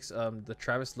Fanatics, the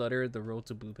Travis Lutter, the Road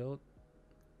to Blue Belt,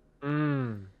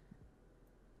 Mm.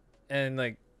 and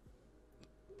like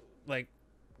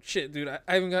shit, dude. I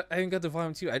haven't got the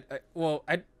volume 2. I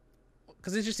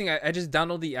because it's interesting. I just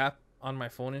download the app on my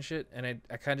phone and shit, and I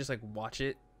kind of just like watch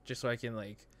it just so I can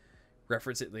like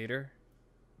reference it later.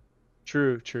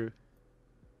 True, true.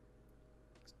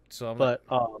 So I'm like,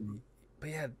 But but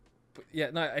yeah,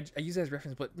 no, I use that as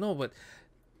reference, but no, but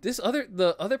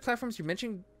the other platforms you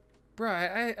mentioned, bro,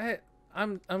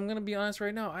 I'm gonna be honest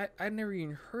right now. I never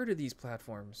even heard of these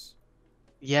platforms.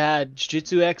 yeah,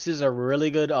 Jujutsu X is a really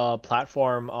good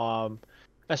platform,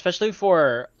 especially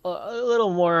for a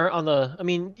little more on the. I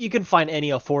mean, you can find any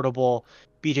affordable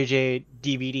BJJ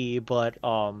DVD, but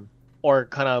or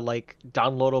kind of like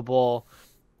downloadable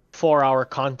 4-hour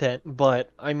content.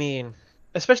 But I mean,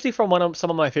 especially from some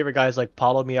of my favorite guys like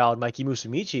Paulo Miao and Mikey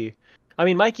Musumeci. I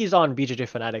mean, Mikey's on BJJ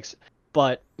Fanatics,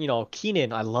 but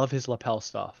Keenan, I love his lapel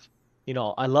stuff.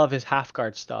 I love his half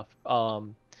guard stuff.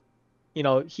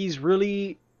 He's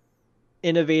really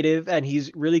innovative and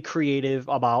he's really creative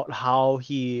about how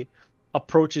he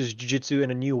approaches jiu-jitsu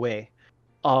in a new way.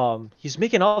 He's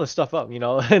making all this stuff up,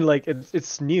 and like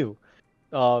it's new.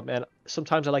 And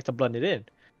sometimes I like to blend it in.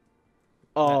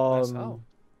 That's how.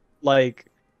 Like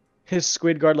his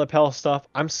squid guard lapel stuff,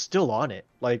 I'm still on it.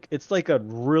 Like it's like a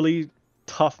really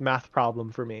tough math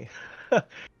problem for me.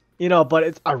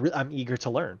 But I'm eager to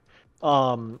learn.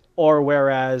 Or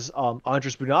whereas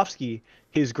Andres Bunovsky,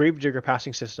 his Gravedigger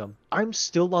passing system, I'm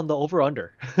still on the over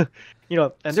under.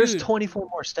 And there's Dude, 24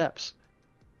 more steps.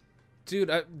 dude,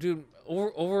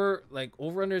 over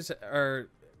unders are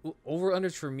over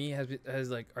unders for me has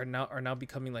like are now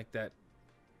becoming like that.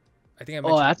 I think I Oh,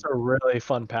 mentioned, that's a really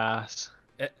fun pass.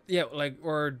 yeah, like,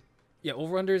 or yeah,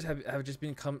 over unders have just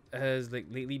become, has like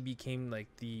lately became like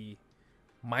the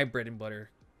my bread and butter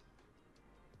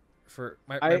for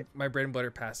I my bread and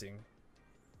butter passing.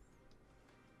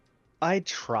 I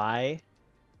try,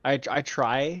 I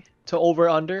try to over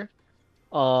under.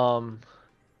 Um,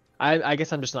 I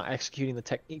guess I'm just not executing the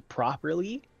technique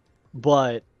properly,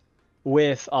 but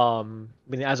I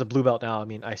mean, as a blue belt now, I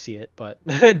mean, I see it, but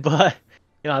but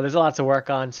there's a lot to work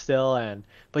on still. And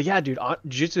but yeah, dude,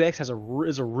 Jiu-Jitsu X is a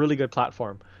really good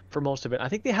platform for most of it. I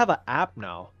think they have an app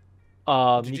now.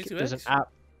 Jujutsu There's an X? app.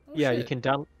 Oh Yeah, shit. you can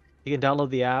download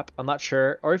the app. I'm not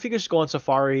sure, or if you can just go on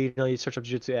Safari, you search up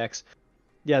Jiu-Jitsu X.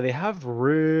 Yeah, they have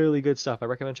really good stuff. I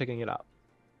recommend checking it out.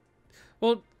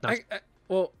 Well, Nice.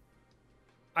 well,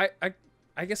 I, I,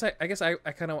 I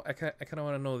kind of, I kind of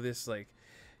want to know this, like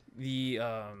the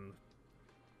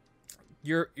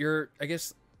your, I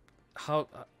guess how,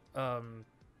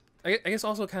 I guess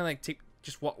also kind of like take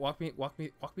just walk me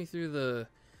through the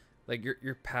like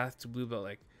your path to blue belt,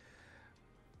 like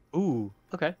Ooh,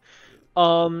 okay.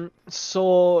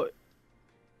 So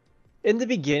in the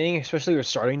beginning, especially with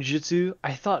starting jiu-jitsu,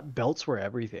 I thought belts were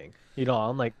everything.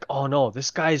 I'm like, oh no,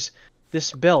 this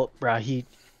belt, bruh, he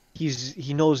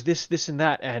knows this and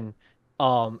that, and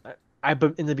um,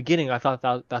 but in the beginning, I thought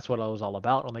that's what I was all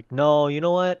about. I'm like, no, you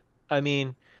know what? I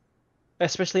mean,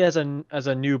 especially as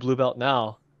a new blue belt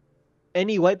now,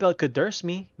 any white belt could durst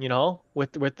me,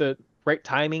 with the right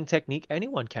timing technique,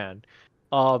 anyone can.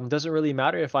 Doesn't really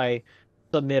matter if I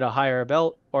submit a higher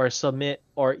belt or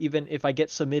even if I get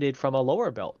submitted from a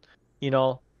lower belt, you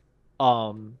know.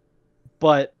 Um,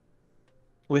 but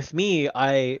with me,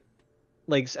 I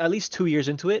like at least 2 years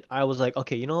into it, I was like,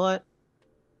 okay, you know what?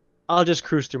 I'll just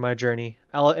cruise through my journey.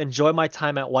 I'll enjoy my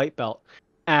time at white belt.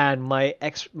 And my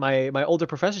older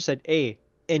professor said, "Hey,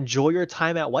 enjoy your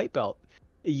time at white belt.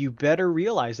 You better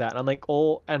realize that." And I'm like,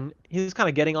 "Oh," and he's kind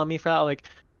of getting on me for that. I'm like,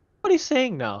 what are you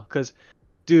saying now? Because,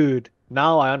 dude,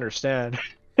 now I understand.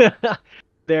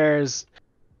 There's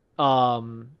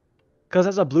um, because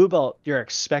as a blue belt, you're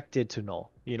expected to know.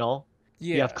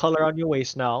 You have yeah, color on your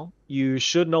waist now. You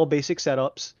should know basic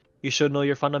setups. You should know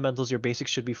your fundamentals. Your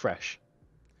basics should be fresh.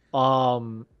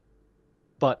 Um,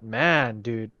 but man,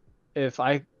 dude, if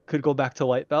I could go back to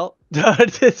white belt,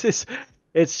 this is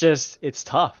it's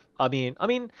tough. I mean,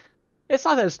 it's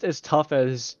not as tough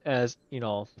as.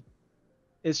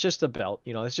 It's just a belt.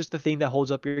 It's just the thing that holds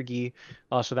up your gi,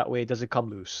 so that way it doesn't come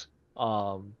loose.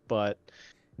 But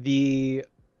the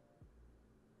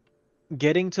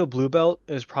getting to blue belt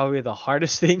is probably the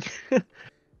hardest thing,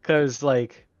 because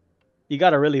like you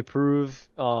gotta really prove.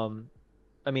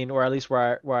 Or at least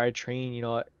where I train,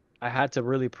 I had to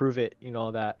really prove it,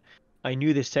 that I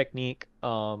knew this technique.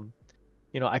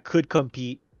 I could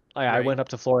compete. I right. went up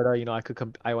to Florida,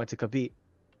 I went to compete.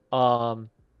 Um,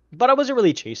 but I wasn't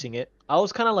really chasing it. I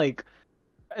was kind of like,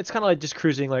 it's kind of like just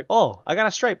cruising, like, oh, I got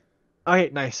a stripe. All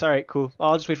right, nice. All right, cool.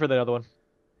 I'll just wait for the other one.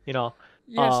 You know.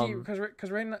 Yeah, see, Um,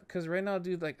 cause right now,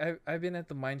 dude, like I've been at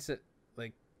the mindset,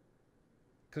 like,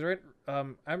 cause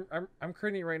I'm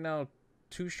currently right now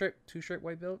two stripe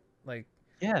white belt,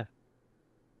 yeah,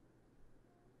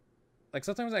 like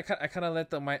sometimes I kind of let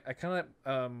the my I kind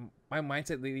of my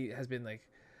mindset lately has been like,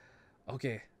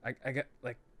 okay, I got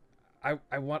like I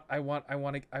want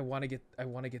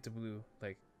to get to blue,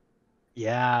 like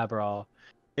yeah, bro.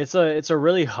 It's a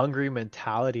really hungry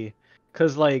mentality,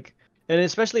 cause like, and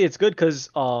especially it's good, cause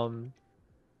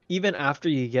even after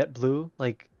you get blue,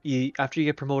 like after you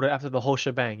get promoted, after the whole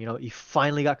shebang, you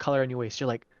finally got color on your waist. You're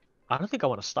like, I don't think I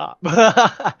want to stop.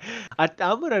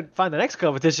 I'm gonna find the next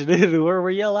competition where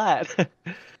you at.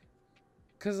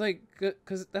 cause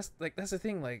that's the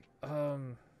thing, like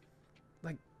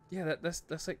yeah, that's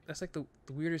like the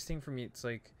weirdest thing for me. It's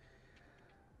like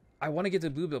I want to get to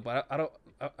blue belt, but I don't.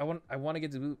 I want to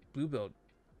get to blue belt,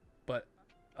 but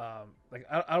like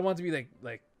I don't want to be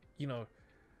like you know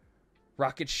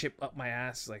rocket ship up my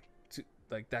ass like to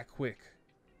like that quick,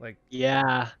 like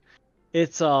Yeah,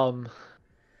 it's but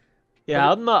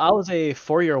yeah. I was a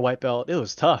 4-year white belt. It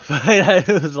was tough. It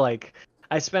was like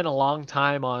I spent a long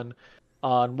time on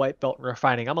white belt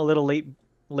refining. I'm a little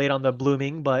late on the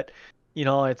blooming, but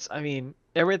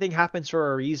everything happens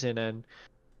for a reason, and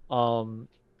Um,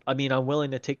 I'm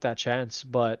willing to take that chance,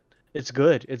 but it's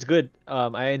good. It's good.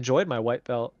 I enjoyed my white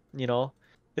belt, It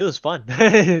was fun.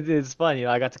 It's fun,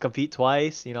 I got to compete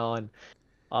twice, and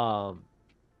um,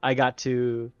 I got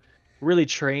to really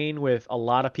train with a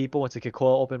lot of people. Went to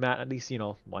Kikoa Open Mat at least,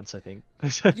 once I think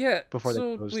yeah. before they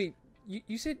So closed. wait,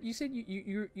 you said you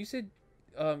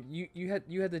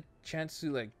had the chance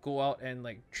to like go out and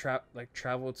like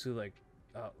travel to like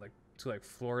to like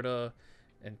Florida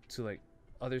and to like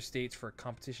other states for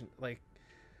competition, like,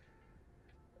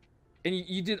 and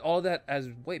you did all that as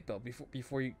white belt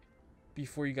before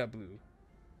you got blue.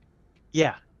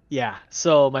 Yeah, yeah.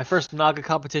 So my first Naga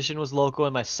competition was local,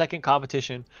 and my second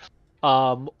competition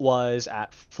was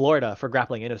at Florida for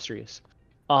Grappling Industries.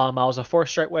 I was a four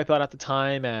stripe white belt at the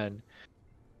time, and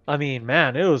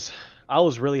man, I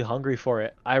was really hungry for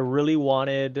it. I really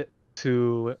wanted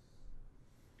to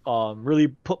really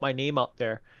put my name out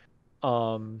there.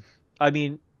 Um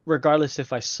Regardless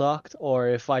if I sucked or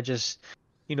if I just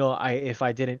if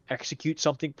I didn't execute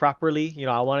something properly,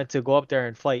 I wanted to go up there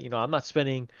and fight. I'm not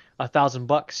spending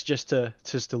 $1,000 just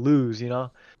to lose.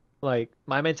 Like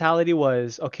my mentality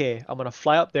was, okay, I'm gonna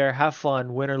fly up there, have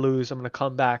fun, win or lose. I'm gonna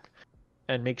come back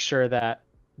and make sure that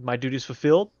my duty's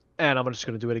fulfilled, and I'm just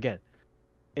gonna do it again.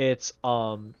 It's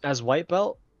as white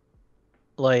belt,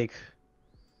 like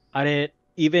I didn't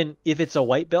even if it's a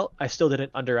white belt, I still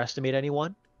didn't underestimate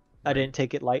anyone. I Right. didn't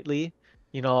take it lightly.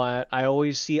 You know, I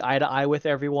always see eye to eye with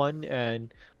everyone,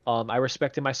 and I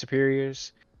respected my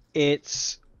superiors.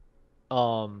 It's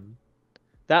um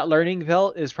that learning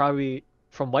belt is probably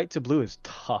from white to blue is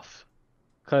tough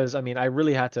because I mean I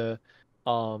really had to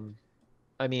um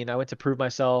I mean I went to prove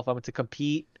myself. I went to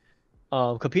compete.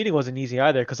 Competing wasn't easy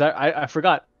either because I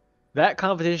forgot that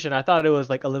competition. I thought it was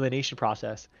like elimination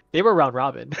process. They were round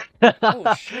robin.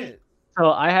 Oh shit.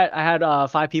 So I had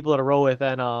 5 people to row with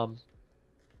and um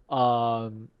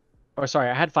or sorry,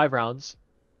 I had 5 rounds.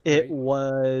 It Right.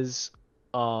 was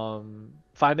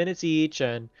 5 minutes each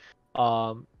and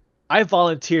um I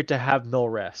volunteered to have no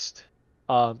rest.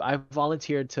 I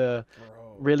volunteered to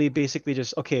Bro. really basically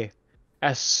just okay,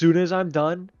 as soon as I'm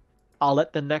done, I'll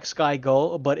let the next guy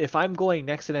go. But if I'm going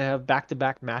next and I have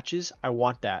back-to-back matches, I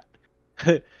want that.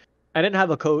 I didn't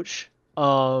have a coach.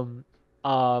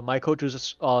 My coach was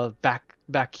just,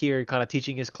 back here, kind of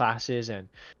teaching his classes,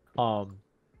 um,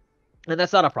 and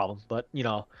that's not a problem. But you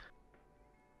know,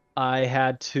 I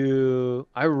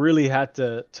really had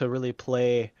to really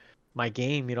play my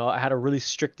game. You know, I had a really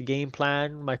strict game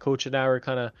plan. My coach and I were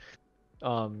kind of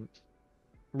um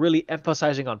really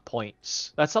emphasizing on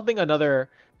points. That's something another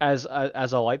as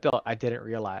a white belt I didn't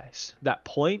realize that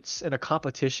points in a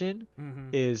competition Mm-hmm.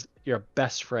 is your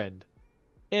best friend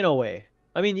in a way.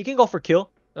 I mean, you can go for kill,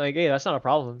 like hey, that's not a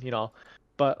problem, you know.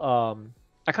 But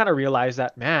I kind of realized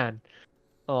that man,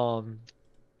 um,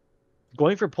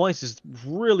 going for points is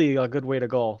really a good way to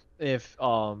go. If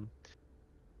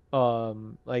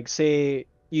like say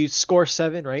you score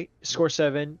 7, right? Score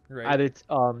 7 Right. at it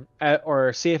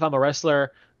or say if I'm a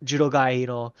wrestler, judo guy, you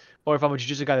know, or if I'm a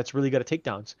jiu-jitsu guy that's really good at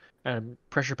takedowns and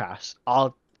pressure pass,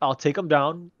 I'll take them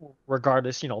down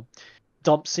regardless, you know,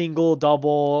 dump single,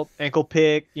 double, ankle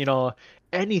pick, you know,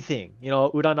 anything, you know,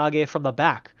 uranage from the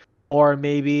back or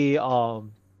maybe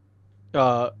kochigari,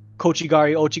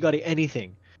 ochigari,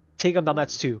 anything. Take them down,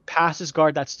 that's 2. Passes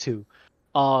guard, that's 2.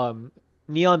 Um,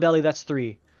 Neon belly, that's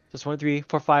 3. That's 1, 3,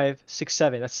 4, 5, 6,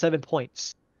 7. That's 7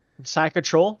 points. Side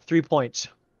control, 3 points.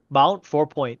 Mount, 4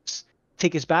 points.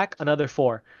 Take his back, another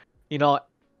 4. You know,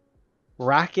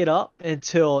 rack it up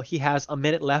until he has a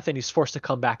minute left and he's forced to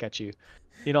come back at you.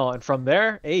 You know, and from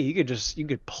there, hey, you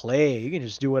could play, you can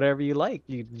just do whatever you like.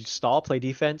 You stall, play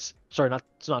defense. Sorry, not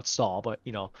it's not stall, but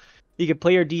you know, you can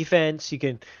play your defense. You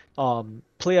can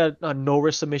play a no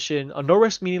risk submission. A no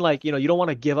risk meaning like you know you don't want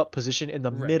to give up position in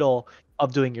the Right. middle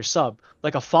of doing your sub.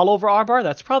 Like a fall over armbar,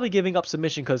 that's probably giving up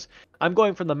submission because I'm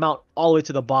going from the mount all the way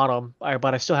to the bottom,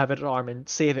 but I still have it in arm. And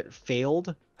say if it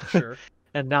failed, Sure.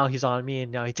 and now he's on me,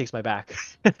 and now he takes my back.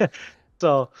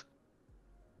 So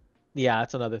yeah,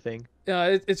 that's another thing.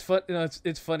 It's fun. You know,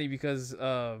 it's funny because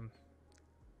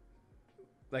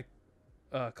like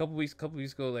a couple weeks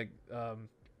ago, like I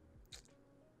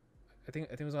think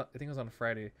it was on a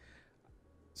Friday.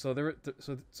 So there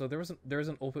was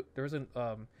an open there was an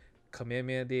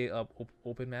Kamehameha Day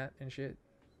open mat and shit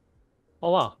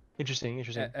Oh wow, interesting,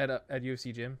 interesting. at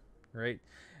UFC gym, right?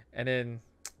 And then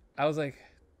I was like,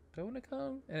 do I want to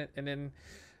come? And then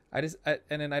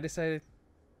and then I decided,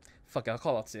 fuck it, I'll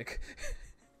call out sick.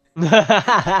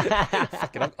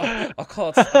 Fuck it, I'll call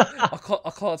it.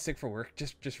 I'll call it sick for work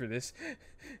just for this.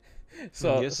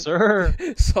 So Yes, sir.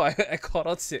 so I called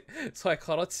out sick. So I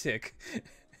called out sick,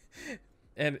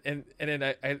 and then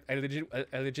I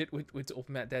legit went to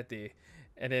open mat that day,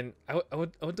 and then I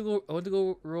went to go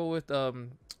roll with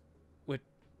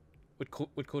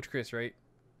with Coach Chris, right?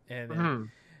 And then Mhm.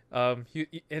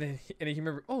 and then he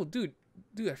remembered, oh dude,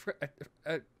 I forgot,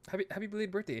 happy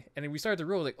belated birthday. And then we started to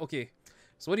roll like, okay,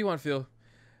 so what do you want, Phil?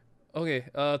 Okay,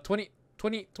 20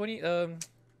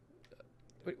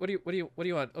 what do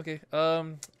you want? Okay,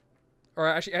 or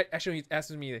actually he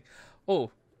asked me like,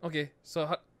 oh, okay,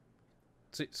 so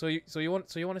so you want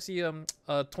to see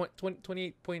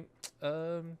 28 point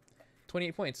um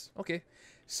 28 points, okay.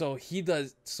 So he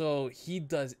does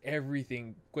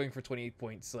everything going for 28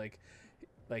 points, like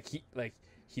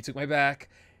he took my back,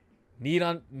 knee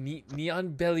on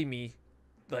belly me,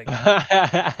 like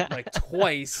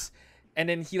twice, and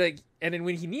then and then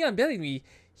when he knee on belly me,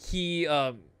 he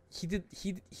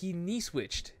he knee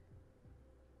switched.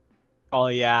 Oh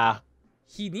yeah.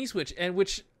 He knee switched, and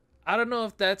which I don't know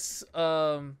if that's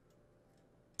I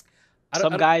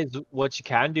Some don't guys, what you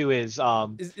can do is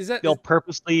is that they'll is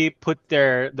purposely put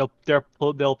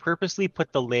they'll purposely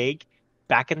put the leg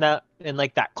back in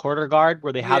like that quarter guard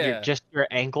where they have Yeah. just your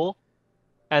ankle,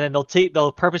 and then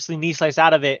they'll purposely knee slice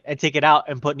out of it and take it out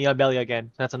and put knee on belly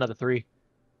again. That's another 3.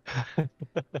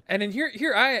 And then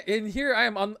here I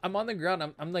am I'm on the ground.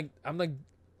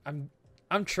 I'm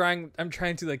I'm trying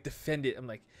to like defend it. I'm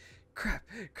like,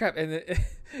 crap, and then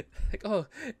like, oh,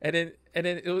 and then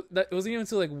it wasn't even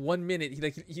until like 1 minute.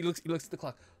 He looks at the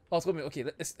clock. Oh, it's 1 minute. Okay,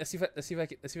 let's see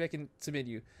if I can submit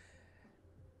you.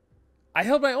 I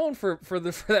held my own for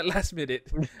that last minute.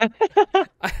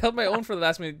 I held my own for the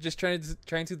last minute, just trying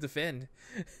to defend.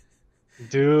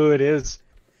 Dude, it is.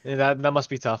 That must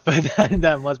be tough.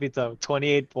 That must be tough.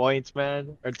 28 points,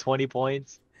 man, or 20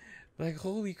 points. Like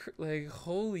holy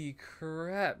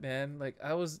crap, man! Like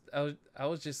I was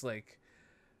just like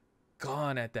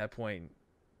gone at that point.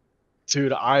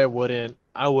 Dude, I wouldn't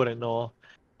know.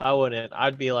 I wouldn't.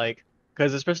 I'd be like,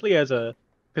 because especially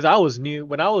because I was new.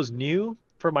 When I was new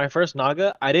for my first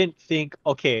Naga, I didn't think,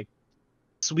 okay,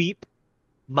 sweep,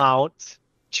 mount,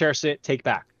 chair sit, take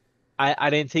back. I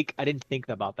didn't think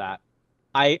about that.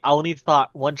 I only thought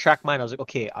one track mind. I was like,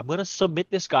 okay, I'm gonna submit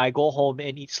this guy, go home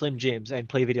and eat Slim Jims and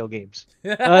play video games.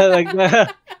 Like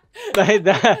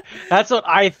that's what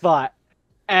I thought.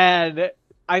 And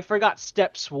I forgot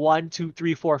steps 1, 2,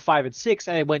 3, 4, 5, and 6,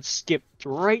 and I went skipped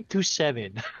right to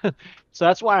 7. So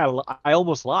that's why I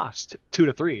almost lost 2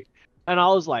 to 3. And I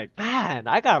was like, man,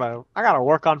 I gotta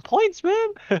work on points,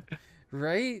 man.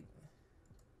 Right?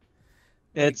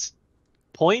 It's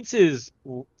points is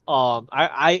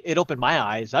I it opened my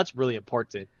eyes. That's really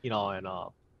important, you know, and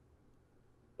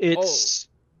it's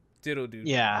Ditto, dude.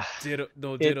 yeah, Ditto,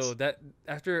 no, it's ditto. That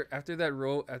after that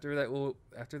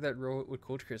row with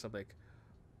Coach Chris, I'm like,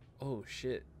 oh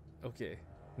shit. Okay,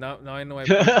 now I know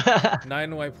now I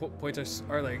know why points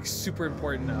are like super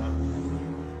important now.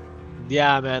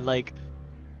 yeah, man, like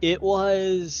it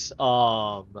was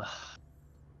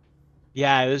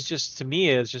yeah, it was just to me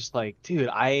it was just like, dude,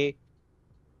 I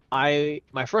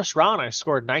my first round I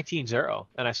scored 19-0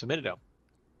 and I submitted him.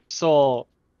 So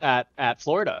at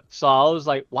Florida. So I was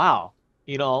like, wow,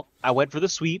 you know, I went for the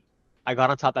sweep, I got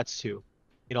on top, that's 2.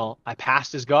 You know, I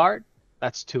passed his guard,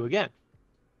 that's 2 again.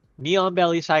 Knee on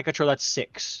belly side control, that's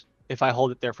 6 if I hold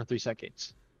it there for 3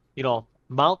 seconds. You know,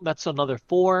 mount, that's another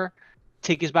 4.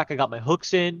 Take his back, I got my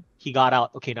hooks in, he got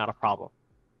out, okay, not a problem.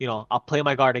 You know, I'll play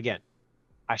my guard again.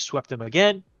 I swept him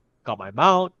again, got my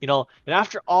mount, you know, and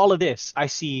after all of this, I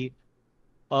see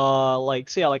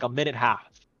like say like a minute half,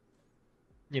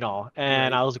 you know,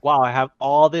 and Right. I was like, wow, I have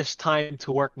all this time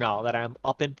to work now that I'm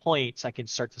up in points, I can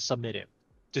start to submit him.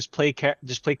 Just play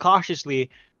cautiously,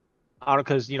 out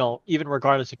because, you know, even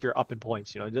regardless if you're up in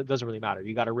points, you know, it doesn't really matter.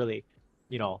 You got to really,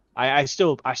 you know, I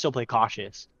still play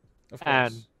cautious. Of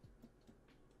And course.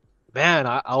 man,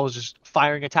 I was just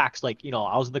firing attacks. Like, you know,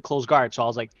 I was in the close guard, so I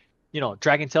was like, you know,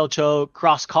 dragon tail choke,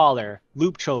 cross collar,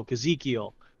 loop choke,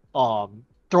 Ezekiel,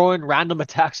 throwing random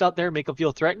attacks out there, make them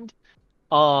feel threatened.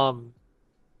 Um,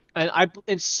 and I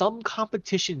in some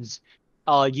competitions,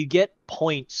 you get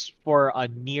points for a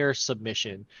near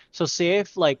submission. So say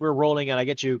if like we're rolling and I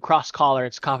get you cross collar,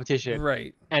 it's competition,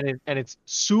 Right. and it's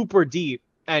super deep,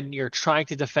 and you're trying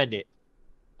to defend it,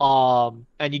 and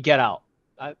you get out.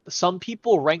 Some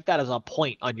people rank that as a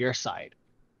point on your side.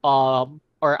 Or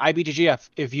IBGGF,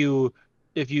 if you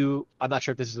I'm not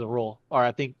sure if this is a rule, or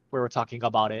I think we were talking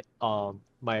about it.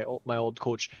 My old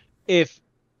coach, if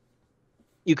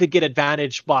you could get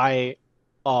advantage by,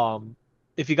 um,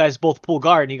 if you guys both pull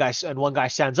guard and one guy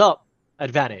stands up,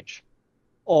 advantage.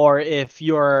 Or if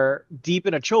you're deep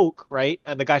in a choke, right,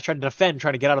 and the guy's trying to defend,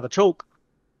 trying to get out of the choke,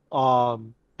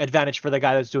 advantage for the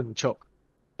guy that's doing the choke.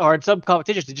 Or in some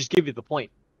competitions, they just give you the point,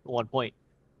 1 point.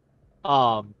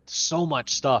 So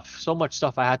much stuff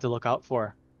I had to look out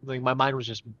for. Like my mind was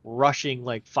just rushing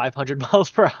like 500 miles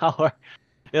per hour.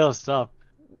 It was tough.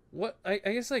 What I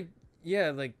guess like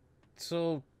yeah like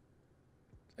so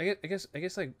I guess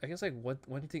like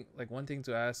one thing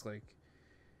to ask like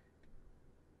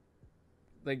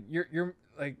you're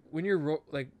like when you're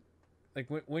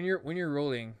when you're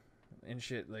rolling and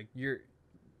shit like your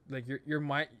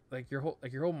mind like your whole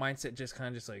mindset just kind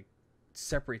of just like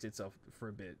separates itself for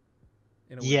a bit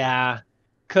in a way. Yeah.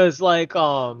 Cause like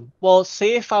well,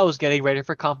 say if I was getting ready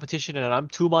for competition and I'm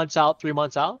 2 months out, 3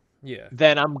 months out, Yeah.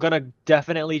 then I'm gonna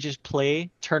definitely just play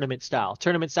tournament style.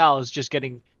 Tournament style is just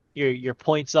getting your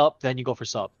points up, then you go for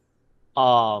sub.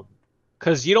 Um,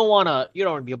 because you don't wanna be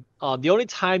the only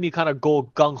time you kind of go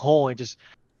gung ho and just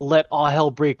let all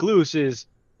hell break loose is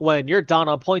when you're down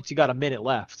on points, you got a minute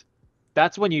left.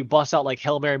 That's when you bust out like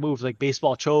Hail Mary moves like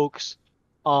baseball chokes,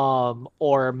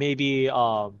 or maybe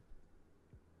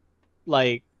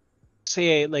like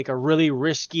say like a really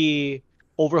risky,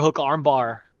 overhook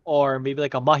armbar or maybe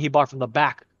like a mahi bar from the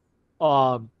back.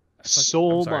 I'm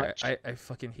So sorry. much. I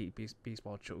fucking hate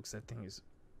baseball chokes. That thing is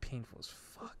painful as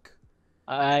fuck.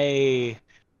 I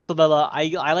so the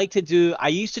I like to do I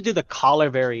used to do the collar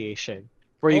variation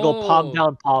where you go palm Oh,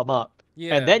 down, palm up, and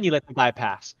yeah. then you let the guy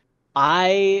pass.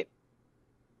 I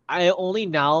I only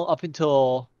now up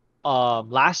until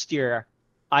last year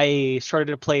I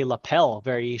started to play lapel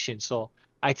variation. So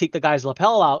I take the guy's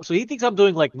lapel out. So he thinks I'm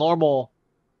doing like normal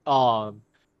um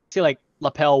say like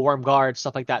lapel worm guard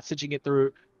stuff like that, stitching it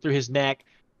through his neck.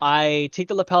 I take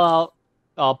the lapel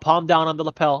out, palm down on the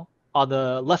lapel on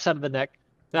the left side of the neck.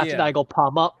 Then after that, Yeah. I go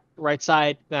palm up, right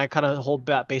side, and I kind of hold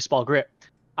that baseball grip.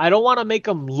 I don't want to make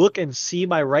him look and see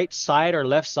my right side or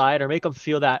left side, or make him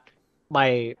feel that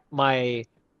my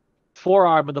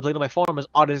forearm and the blade of my forearm is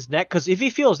on his neck. Because if he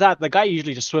feels that, the guy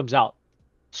usually just swims out,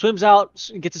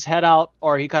 gets his head out,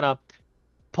 or he kind of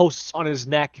posts on his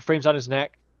neck, frames on his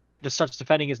neck, just starts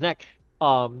defending his neck.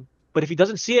 But if he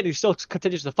doesn't see it and he still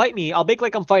continues to fight me, I'll make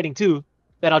like I'm fighting too.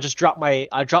 Then I drop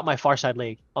my far side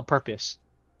leg on purpose.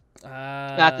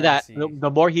 After I that, see.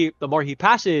 the more he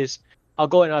passes, I'll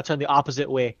go and I'll turn the opposite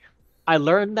way. I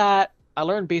learned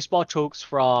baseball chokes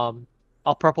from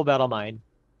a purple belt of mine.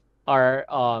 Or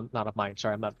not of mine,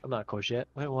 sorry, I'm not a coach yet.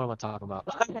 What am I talking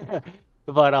about?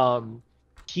 But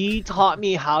he taught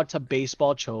me how to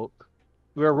baseball choke.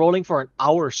 We were rolling for an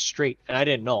hour straight, and I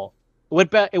didn't know.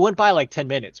 It went by like 10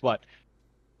 minutes, but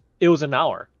it was an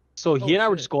hour. So he Oh and I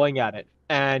were just shit. going at it,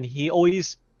 and he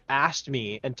always asked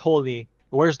me and told me,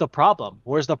 "Where's the problem?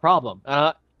 Where's the problem?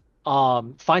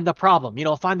 Find the problem. You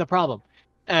know, find the problem."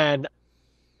 And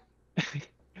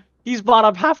he's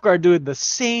bottom half guard doing the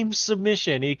same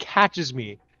submission. He catches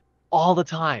me all the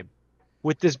time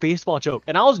with this baseball choke,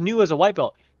 and I was new as a white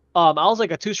belt. I was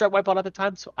like a two-stripe white belt at the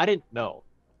time, so I didn't know.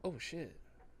 Oh shit.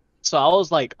 So I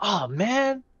was like, "Oh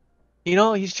man,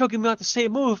 he's choking me out the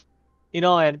same move,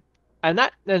 and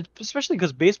especially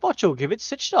because baseball choke, if it's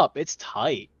stitched up, it's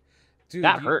tight. Dude,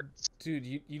 That hurts.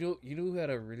 you know who had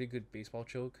a really good baseball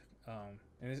choke?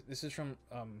 And this is from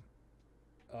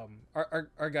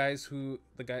our guys who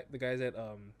the guys at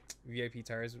VIP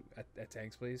tires at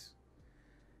Tank's place.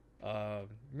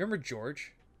 Remember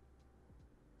George?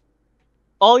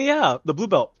 Oh yeah, the blue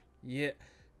belt. Yeah,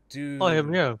 Oh yeah,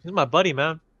 dude, yeah, he's my buddy,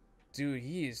 man. dude,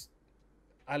 he is.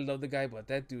 I love the guy, but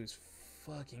that dude is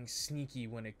fucking sneaky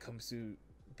when it comes to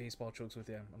baseball chokes with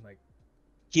him. I'm like,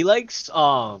 He likes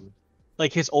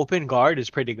like his open guard is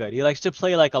pretty good. He likes to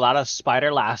play like a lot of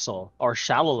spider lasso or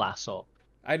shallow lasso.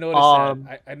 I noticed that. Um,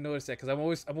 I noticed that because I'm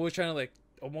always trying to like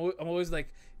I'm always like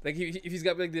if he's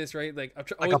got me like this right like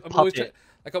like a I'm always puppet.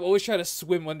 I'm always trying to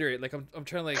swim under it like I'm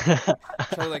trying to like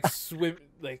try to like swim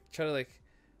like try to like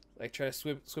try to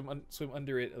swim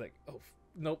under it like oh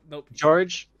nope.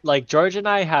 George and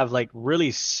I have like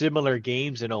really similar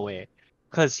games in a way,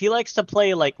 because he likes to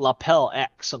play like lapel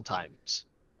X sometimes.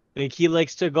 Like he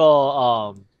likes to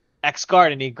go X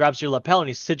guard and he grabs your lapel and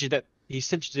he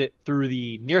cinches it through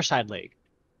the near side leg,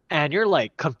 and you're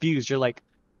like confused. You're like,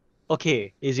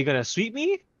 okay, is he gonna sweep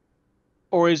me,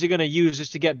 or is he gonna use this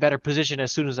to get better position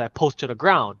as soon as I post to the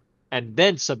ground and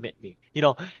then submit me?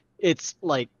 It's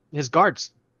like his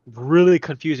guard's really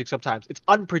confusing sometimes. It's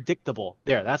unpredictable.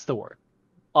 There, that's the word.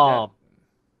 that Um,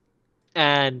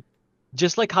 and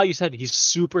just like how you said, he's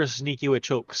super sneaky with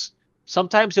chokes.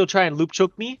 Sometimes he'll try and loop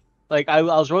choke me. Like I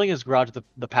was rolling his garage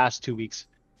the past 2 weeks.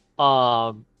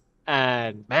 Um,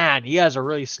 and man, he has a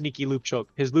really sneaky loop choke.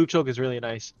 His loop choke is really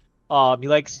nice. He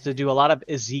likes to do a lot of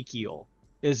Ezekiel.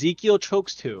 Ezekiel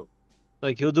chokes too.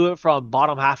 Like he'll do it from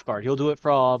bottom half guard. He'll do it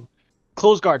from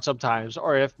close guard sometimes.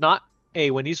 Or if not,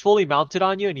 hey, when he's fully mounted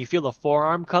on you and you feel the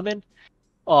forearm coming,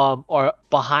 or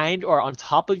behind or on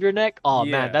top of your neck, oh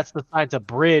man, yeah that's the sign to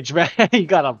bridge, man. You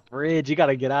gotta bridge. You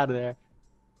gotta get out of there.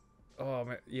 oh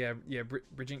man yeah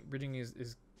bridging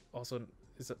is also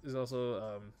is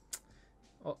also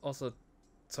also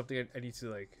something I need to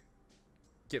like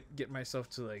get myself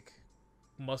to like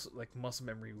muscle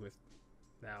memory with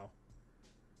now.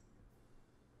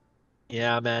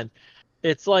 Yeah, man.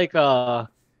 It's like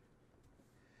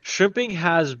shrimping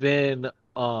has been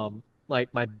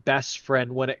like my best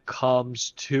friend when it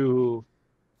comes to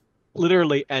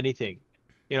literally anything.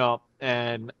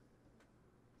 And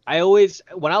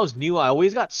when I was new, I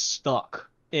always got stuck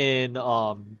in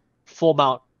full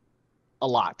mount a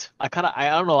lot. I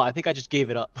don't know, I think I just gave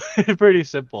it up. Pretty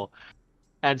simple.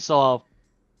 And so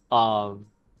um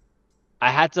I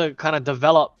had to kind of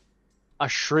develop a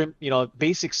shrimp,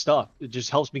 basic stuff. It just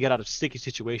helps me get out of sticky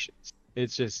situations.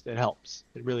 It helps.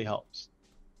 It really helps.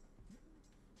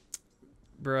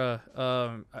 Bruh,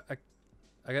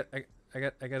 I got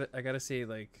I gotta say,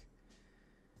 like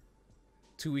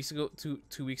 2 weeks ago,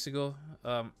 2 weeks ago,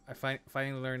 I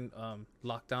finally learned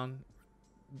lockdown,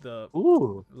 the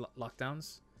Ooh.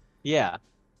 lockdowns. Yeah.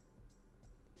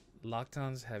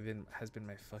 Lockdowns has been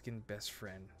my fucking best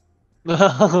friend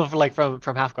Like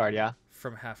from half guard, yeah.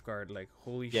 from half guard. Like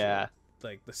holy shit! Yeah.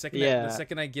 Like the Yeah.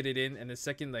 second I get it in, and the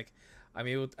second like I'm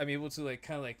able to like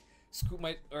kind of like scoop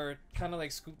my or kind of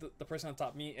like scoop the person on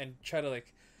top of me and try to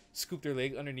like scoop their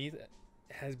leg underneath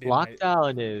has been my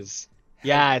Lockdown is,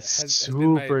 yeah, it's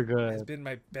super has good. been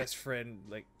my best friend.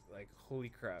 Like holy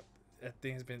crap, that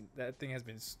thing has been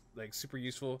like super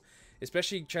useful,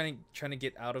 especially trying to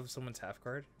get out of someone's half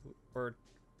guard, or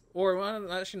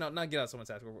well, actually not get out of someone's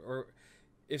half guard, or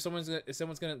if someone's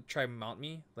gonna try mount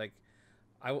me, like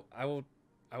I will I will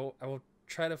I will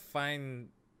try to find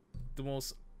the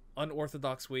most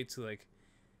unorthodox way to like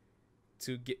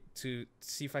to get to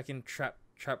see if I can trap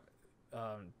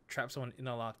someone in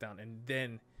a lockdown, and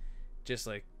then just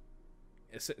like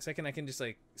second I can just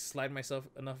like slide myself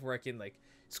enough where I can like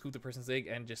scoop the person's leg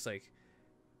and just like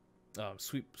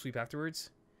sweep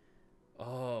afterwards.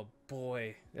 Oh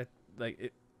boy, that like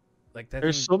it like that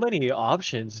There's thing so many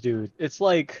options, dude. It's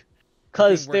like, that thing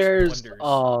cause works there's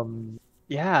wonders.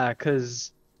 yeah,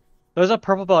 cause there was a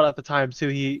purple belt at the time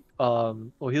too.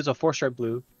 Well, he was a 4-stripe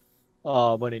blue.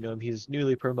 When I knew him, he's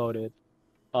newly promoted.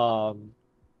 Um,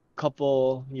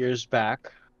 couple years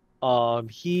back.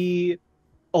 He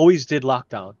always did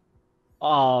lockdown.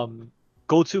 Um,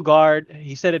 Go-to guard.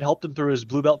 He said it helped him through his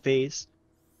blue belt phase.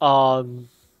 Um,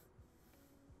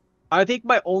 I think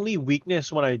my only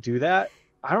weakness when I do that,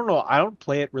 I don't know, I don't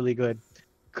play it really good.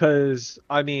 Cause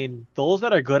I mean, those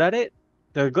that are good at it,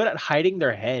 they're good at hiding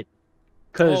their head.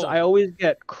 Cause Oh I always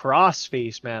get cross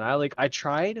face, man. I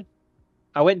tried.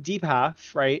 I went deep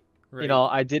half, right? right.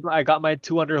 I got my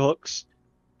 2 hooks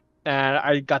and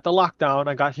I got the lockdown.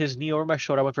 I got his knee over my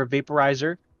shoulder. I went for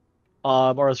vaporizer,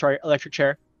 or sorry, electric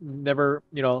chair. Never,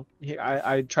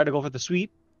 I tried to go for the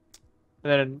sweep.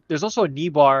 And then there's also a knee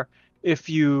bar. If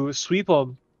you sweep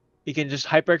them, you can just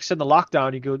hyperextend the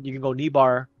lockdown. You can go knee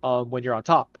bar when you're on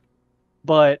top.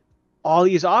 But all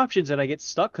these options, and I get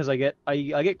stuck because I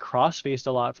get cross faced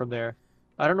a lot from there.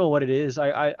 I don't know what it is.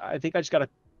 I think I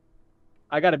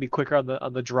gotta be quicker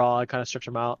on the draw. I kind of stretch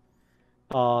them out.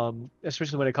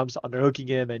 Especially when it comes to underhooking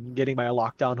him and getting my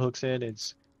lockdown hooks in.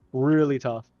 It's really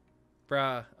tough.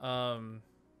 Bruh, I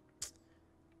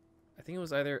think it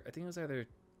was either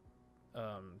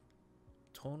um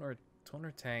Tone or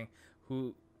Tang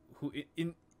who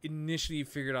initially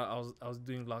figured out I was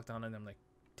doing lockdown, and I'm like,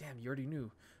 damn, you already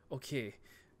knew. Okay,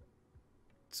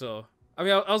 so I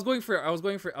mean I was going for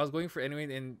it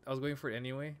anyway, and I was going for it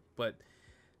anyway. But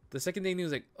the second they knew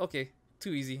was like, okay,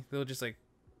 too easy. They'll just like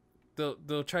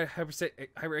they'll try to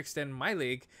hyperextend my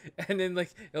leg, and then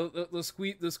like they'll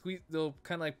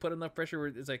kind of like put enough pressure where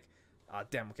it's like, ah,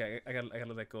 damn, okay, I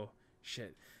gotta let go.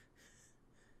 Shit.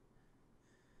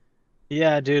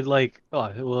 Yeah, dude. Like,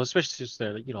 oh, well, especially since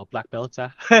they're black belts.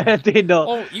 They know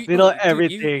Oh, they know oh, dude,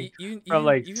 everything from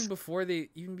like even before they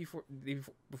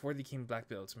became black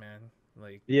belts, man.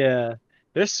 Like, yeah.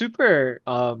 They're super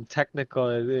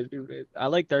technical. I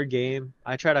like their game.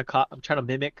 I'm trying to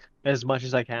mimic as much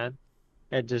as I can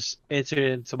and just enter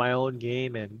it into my own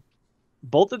game, and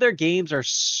both of their games are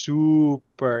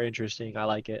super interesting. I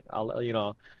like it.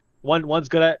 One's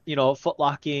good at foot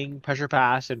locking, pressure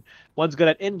pass, and one's good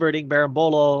at inverting,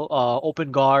 barambolo,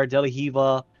 open guard,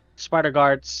 delihiva, spider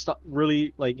guard,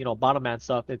 really like bottom man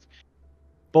stuff. It's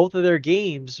both of their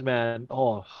games, man.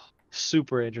 Oh,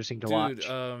 super interesting to dude, watch.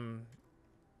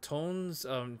 Tone's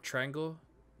triangle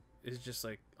is just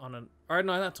like on an or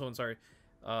no, not Tone, sorry.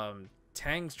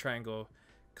 Tang's triangle,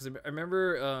 because I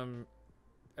remember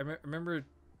I remember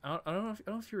I don't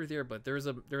know if you were there, but there was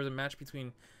a match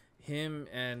between him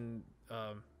and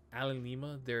Alan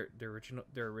Lima, their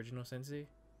original sensei.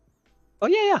 Oh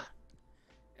yeah, yeah.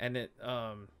 And it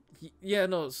yeah,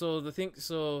 no, so the thing,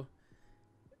 so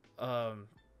um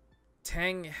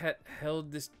Tang had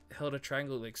held a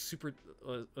triangle like super,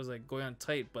 was like going on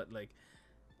tight, but like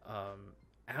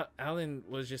Alan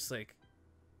was just like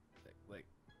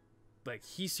like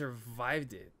he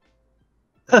survived it.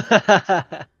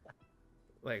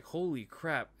 Like holy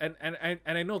crap. And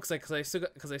I know, because I still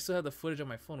have the footage on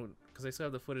my phone,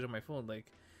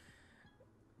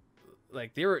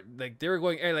 like they were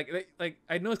going, hey, like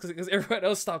I know, because everyone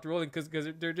else stopped rolling, because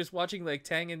they're just watching like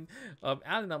Tang and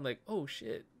Alan. I'm like, oh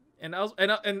shit. And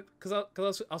because I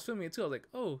was filming it too. I was like,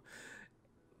 oh.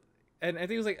 And I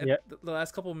think it was like Yeah. the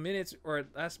last couple minutes, or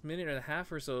last minute and a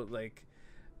half or so, like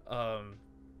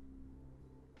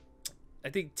I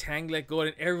think Tang let go,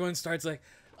 and everyone starts like,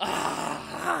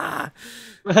 Ah.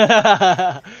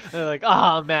 They're like,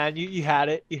 oh man, you had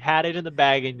it in the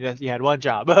bag, and you had one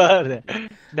job.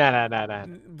 Nah, nah, nah, nah.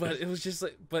 But it was just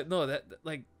like, but no,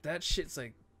 like that shit's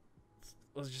like,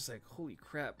 was just like, holy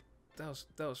crap, that was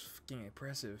fucking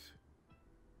impressive.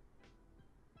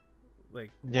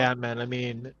 Like, Yeah, man. I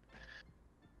mean,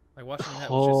 watching that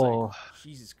was just like, oh,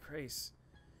 Jesus Christ.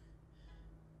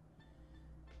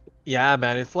 yeah,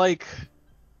 man. It's like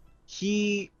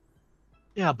he,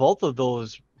 yeah, both of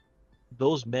those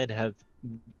men have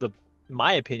the, in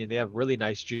my opinion, they have really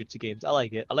nice jiu-jitsu games. I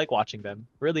like it. I like watching them.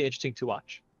 Really interesting to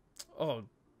watch. Oh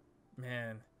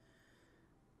man,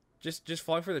 just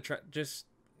falling for the just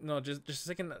no, just a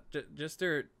second, just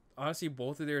their, honestly,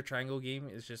 both of their triangle game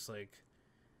is just like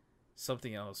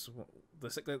something else.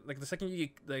 Like the second you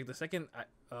get, like the second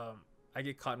I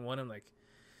get caught in one, I'm like,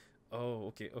 oh,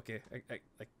 okay, I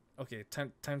like, okay,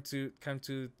 time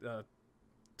to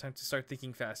start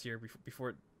thinking fast here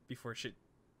before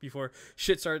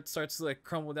shit starts to like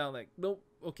crumble down. Like, nope,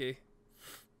 okay.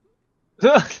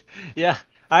 Yeah,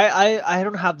 I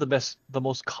don't have the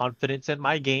most confidence in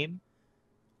my game.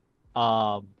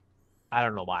 Um, I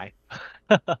don't know why.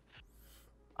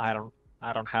 I don't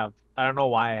I don't know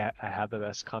why I have the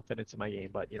best confidence in my game,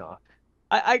 but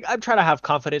I'm trying to have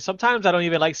confidence. Sometimes I don't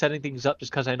even like setting things up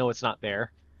just because I know it's not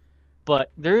there.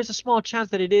 But there is a small chance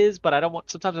that it is, but I don't want.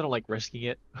 Sometimes I don't like risking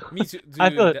it. Me too,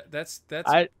 I feel dude. it. That's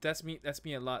I that's me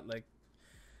a lot. Like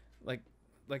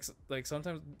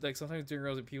sometimes during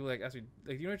rows, people like ask me,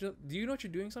 like, do you know what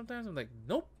you're doing? Sometimes I'm like,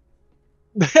 nope.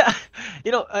 I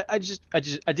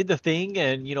did the thing,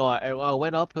 and I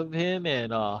went up of him,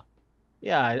 and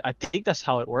yeah, I think that's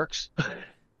how it works.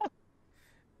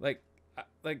 Like,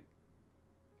 like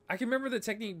I can remember the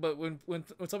technique, but when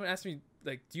someone asks me,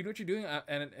 like, do you know what you're doing?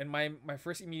 And my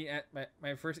first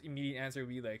my first immediate answer would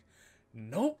be like,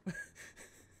 nope.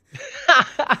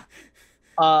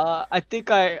 I think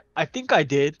I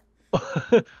did,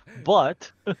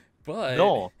 but but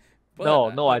no,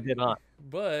 but no, I did not.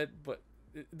 but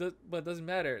it doesn't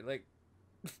matter. Like,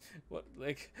 what,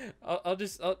 like, I'll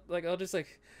just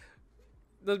like,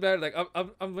 doesn't matter. Like,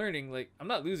 I'm learning. Like, I'm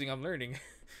not losing. I'm learning.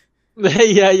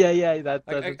 Yeah. Like,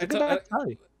 That's a good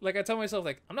mentality. I tell myself,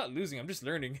 like, I'm not losing. I'm just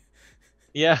learning.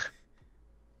 Yeah,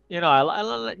 I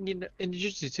like in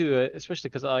jiu-jitsu too, especially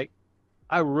because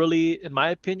I really, in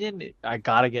my opinion, I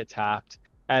gotta get tapped.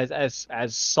 As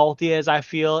salty as I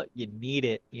feel, you need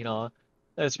it.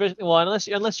 Especially, well,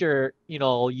 unless you're,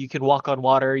 you can walk on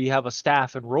water, you have a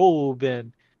staff and robe,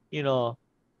 and you know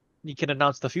you can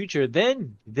announce the future.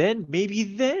 Then maybe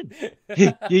then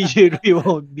you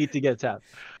won't need to get tapped.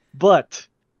 But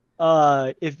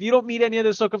if you don't meet any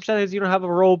other circumstances, you don't have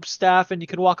a robe, staff, and you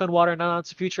can walk on water and announce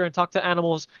the future and talk to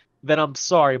animals, then I'm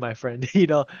sorry, my friend.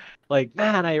 Like,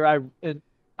 man, and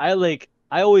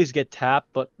I always get tapped,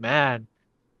 but man,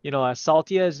 as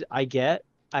salty as I get,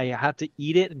 I have to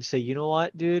eat it and say, you know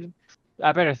what, dude,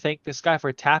 I better thank this guy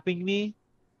for tapping me,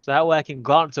 so that way I can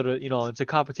go out into into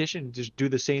competition and just do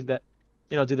the same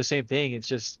thing. It's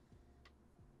just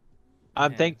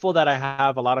I'm Man. thankful that I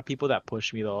have a lot of people that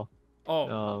push me though, Oh,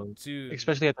 um, dude.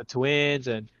 especially at the Twins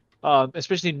and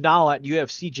especially now at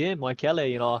UFC gym like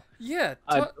Kelly. Yeah,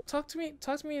 I talk to me. If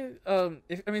I mean,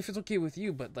 if it's okay with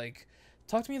you, but like,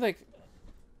 talk to me, like,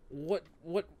 what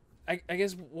I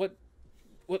guess what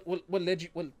led you,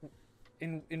 what,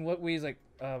 in what ways, like,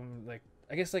 I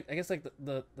guess like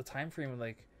the time frame,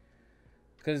 like,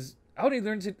 because I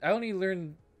only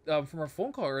learned from our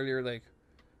phone call earlier, like,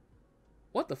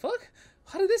 what the fuck,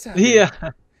 how did this happen? yeah.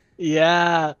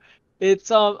 Yeah,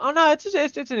 it's oh no, it's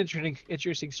an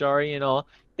interesting story.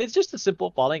 It's just a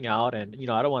simple falling out, and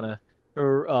I don't want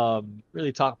to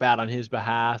really talk bad on his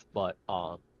behalf, but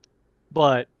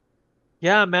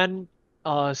yeah, man,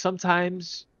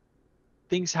 sometimes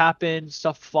things happen,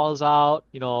 stuff falls out,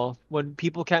 when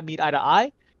people can't meet eye to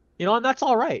eye, and that's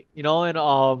all right,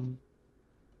 and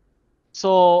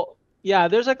so yeah,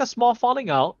 there's like a small falling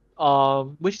out,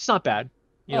 which is not bad,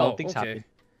 Oh, things okay. happen.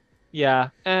 Yeah,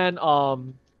 and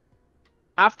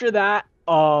after that,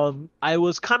 I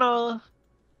was kind of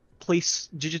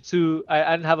placed jujitsu.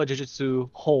 I didn't have a jujitsu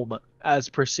home as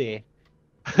per se.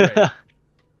 Right.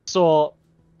 So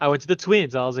I went to the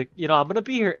Twins. I was like, I'm gonna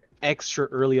be here extra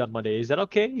early on Monday. Is that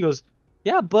okay? He goes,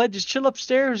 yeah, bud, just chill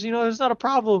upstairs. It's not a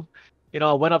problem.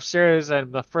 I went upstairs,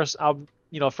 and the first,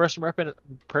 first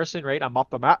person, right? I'm off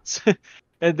the mats,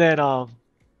 and then I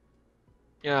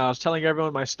was telling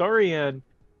everyone my story, and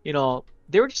they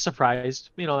were just surprised.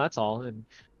 That's all, and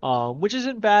which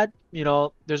isn't bad.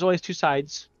 There's always two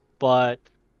sides, but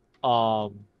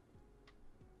um,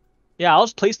 yeah, I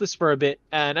was placeless for a bit,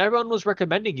 and everyone was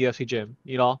recommending UFC gym,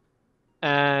 you know.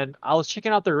 And I was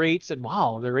checking out the rates, and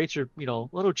wow, the rates are, you know,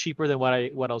 a little cheaper than what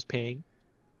I was paying.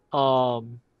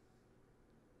 Um,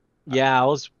 I,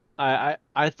 yeah,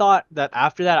 I thought that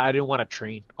after that I didn't want to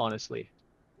train, honestly.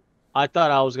 I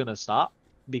thought I was gonna stop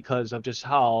because of just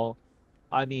how,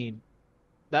 I mean,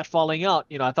 that falling out,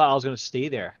 you know, I thought I was gonna stay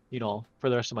there, you know, for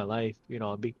the rest of my life, you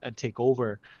know, and take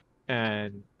over,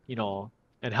 and you know,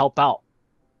 and help out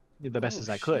the best oh as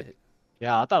I could. shit.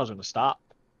 Yeah, I thought I was gonna stop.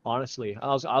 Honestly,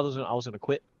 I was gonna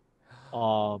quit.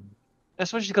 Um,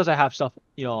 Especially because I have stuff,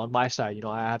 you know, on my side. You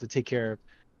know, I have to take care of,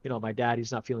 you know, my dad.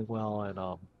 He's not feeling well, and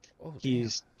Oh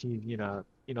damn.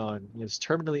 and he's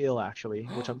terminally ill actually,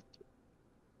 which I'm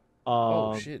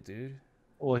Oh um, shit, dude.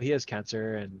 well, he has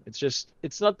cancer, and it's just,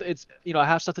 it's not, it's, you know, I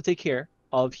have stuff to take care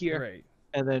of here, Right.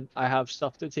 and then I have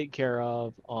stuff to take care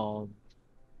of,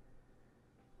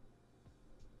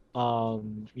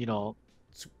 you know,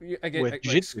 I get with like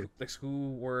jiu-jitsu. like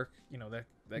school work, you know,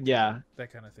 Yeah,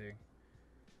 that kind of thing.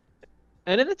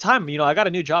 and in the time, you know, I got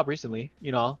a new job recently,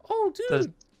 you know, Oh to,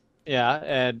 dude. yeah,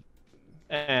 and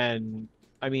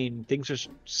I mean, things are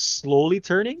slowly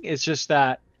turning. It's just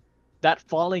that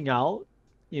falling out,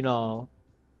 you know,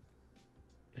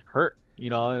 it hurt, you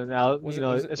know, and now, you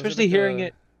know, Was it especially like hearing a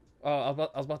it. I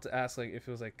was about to ask like if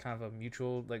it was like kind of a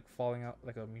mutual like falling out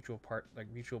like a mutual part like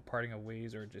mutual parting of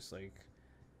ways or just like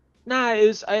Nah, it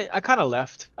was, I kind of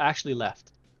left. I actually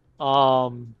left.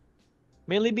 Um,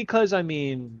 Mainly because, I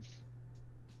mean,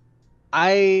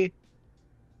 I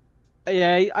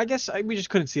yeah, I guess we just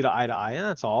couldn't see the eye to eye, and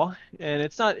that's all. And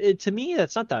it's not, it to me,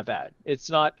 that's not that bad. It's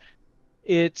not.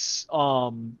 It's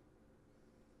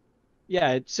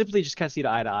yeah, it simply just can't see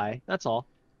the eye to eye. That's all.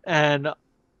 And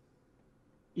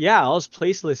yeah, I was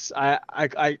placeless.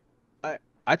 I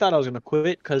I thought I was gonna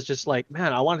quit because just like,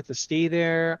 man, I wanted to stay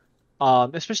there.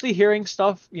 Especially hearing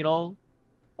stuff, you know,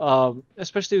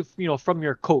 especially, you know, from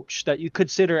your coach that you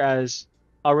consider as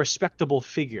a respectable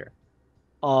figure.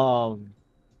 Um,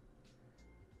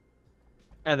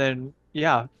 and then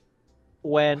yeah,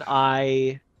 when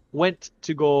I went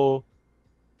to go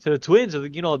to the Twins,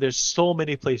 you know, there's so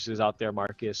many places out there,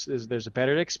 Marcus. There's a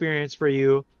better experience for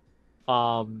you.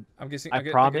 I'm guessing I I'm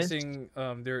promised. guessing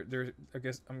they're I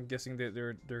guess I'm guessing that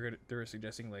they're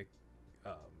suggesting like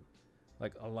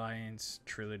Alliance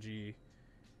trilogy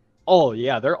Oh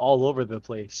yeah, they're all over the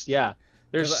place. Yeah,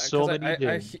 there's because so many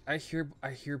gyms. I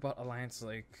hear about Alliance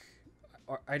like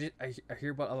I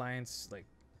hear about Alliance like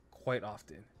quite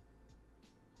often.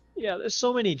 Yeah, there's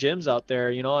so many gyms out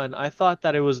there, you know, and I thought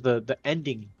that it was the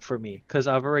ending for me because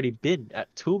I've already been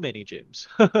at too many gyms.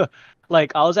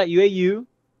 Like I was at UAU,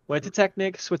 went to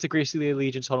Technics, went to Gracie Lee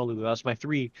Allegiance Honolulu. That was my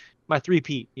three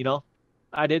peat, you know.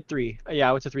 I did three. Yeah,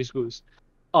 I went to three schools.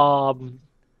 Um,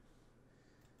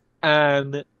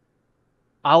 and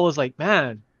I was like,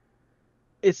 man,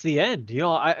 it's the end. You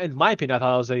know, in my opinion, I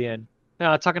thought it was the end.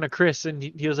 Now talking to Chris, and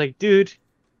he was like, dude,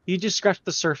 you just scratched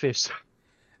the surface.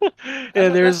 That's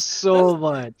And why there's so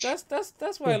much.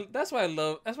 that's why I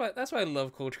love that's why I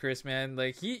love Coach Chris, man.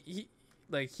 Like he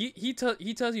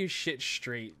tells you shit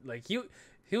straight. Like he'll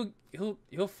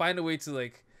find a way to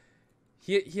like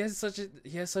he has such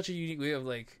a unique way of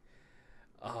like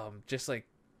just like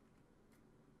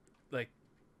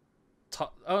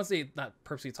talk, I don't say not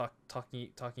purposely talking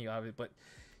you out of it, but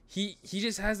he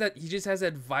just has that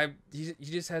vibe. He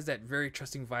just has that very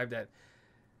trusting vibe that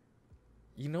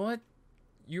you know what,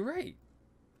 you're right.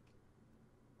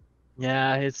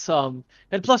 Yeah, it's and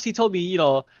plus he told me, you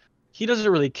know, he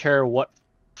doesn't really care what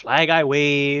flag I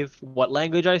wave, what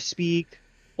language I speak,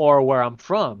 or where I'm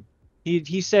from.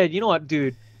 He said, you know what,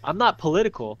 dude, I'm not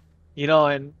political, you know,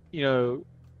 and you know,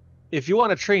 if you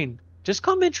want to train, just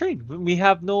come and train. We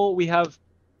have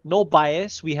no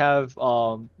bias. We have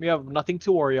nothing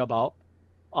to worry about.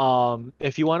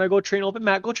 If you want to go train open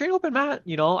mat, go train open mat.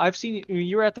 You know, I've seen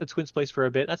you were at the Twins place for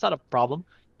a bit. That's not a problem.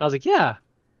 And I was like, yeah,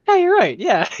 yeah, you're right.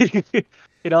 Yeah.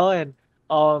 You know, and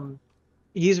um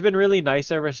he's been really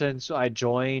nice ever since I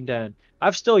joined, and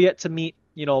I've still yet to meet,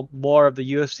 you know, more of the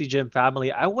UFC gym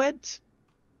family. I went,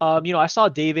 you know, I saw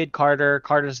David Carter,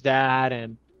 Carter's dad,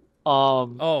 and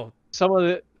um Oh, some of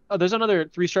the there's another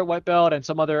three-stripe white belt and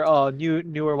some other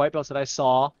newer white belts that I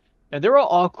saw, and they were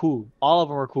all cool. All of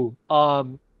them were cool.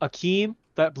 Akeem,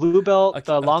 that blue belt,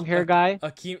 the long hair guy,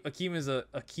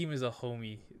 Akeem is a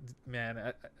homie,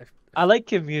 man. I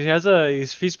like him.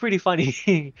 He's pretty funny.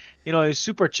 You know, he's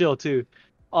super chill too.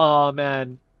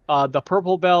 And the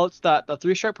purple belts, that the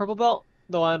three-stripe purple belt,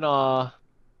 the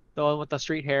one with the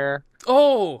straight hair.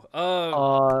 oh,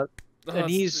 Uh, and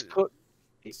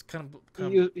it's kind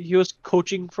of he was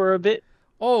coaching for a bit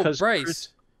oh, because Chris. Bryce.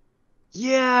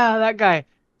 Yeah, that guy.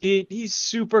 He's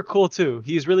super cool too.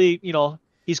 He's really,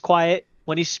 he's quiet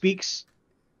when he speaks,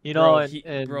 Bro,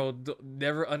 and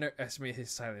never underestimate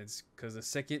his silence, because the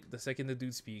second the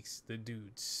dude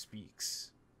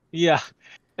speaks. yeah,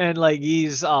 and like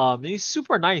he's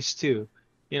super nice too.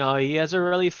 He has a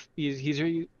really he's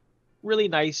really, really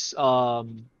nice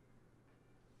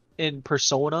in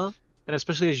persona, and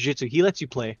especially his jiu-jitsu. He lets you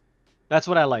play. That's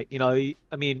what I like.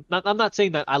 I mean, I'm not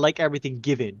saying that I like everything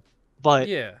given, but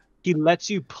Yeah, he lets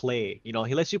you play. He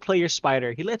lets you play your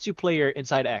spider. He lets you play your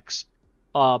inside X,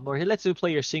 or he lets you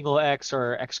play your single X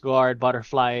or X guard,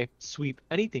 butterfly, sweep,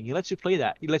 anything. He lets you play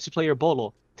that. He lets you play your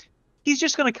bolo. He's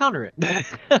just gonna counter it.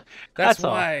 that's That's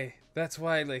all. why. That's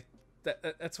why, like,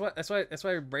 that's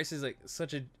why Bryce is like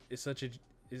such a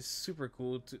is super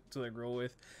cool to like roll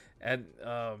with, and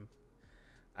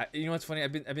you know what's funny?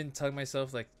 I've been telling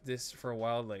myself like this for a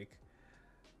while, like,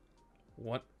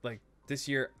 what, like, this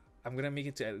year I'm gonna make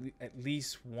it to at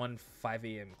least one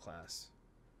 5 a.m. class.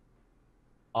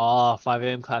 Oh, 5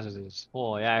 a.m. classes.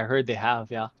 Oh yeah, I heard they have.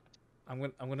 Yeah. I'm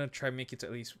gonna try and make it to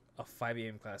at least a 5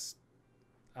 a.m. class.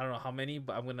 I don't know how many,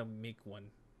 but I'm gonna make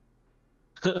one.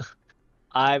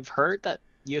 I've heard that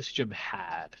UFC Gym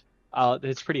had.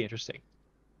 It's pretty interesting.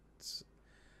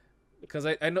 Because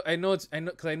I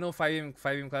know 5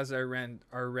 a.m. classes are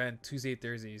ran Tuesday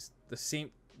Thursdays, the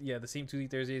same Tuesday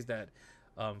Thursdays that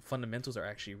fundamentals are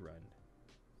actually run.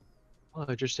 Oh,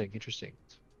 interesting, interesting.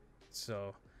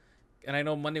 So, and I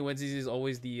know Monday Wednesdays is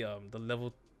always the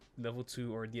level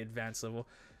 2 or the advanced level.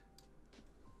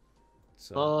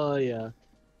 So Oh yeah.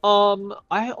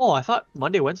 I thought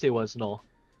Monday, Wednesday was no.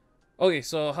 okay,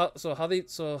 so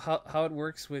how it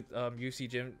works with UC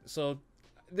gym. So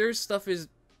their stuff is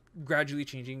gradually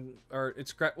changing, or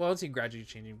well, I don't say gradually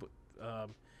changing, but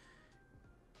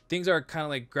things are kind of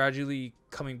like gradually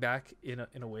coming back in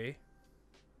a way.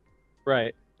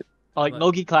 Right. Like Like,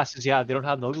 Nogi classes, yeah, they don't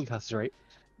have Nogi classes right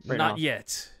not now.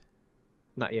 yet,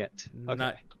 Not yet. not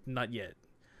Okay. not yet.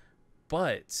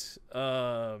 But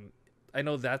I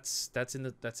know that's in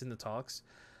the talks.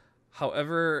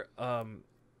 However,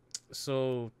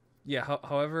 so yeah.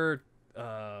 However,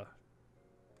 uh,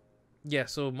 yeah.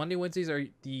 So Monday Wednesdays are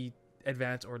the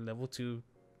advanced or level 2.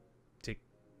 Take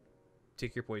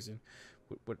take your poison.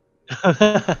 What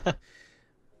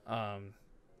um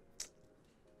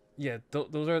yeah.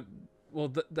 Those are,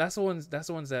 well. That's the ones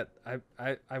that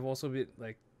I've also been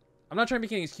like. I'm not trying to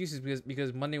make any excuses,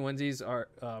 because Monday Wednesdays are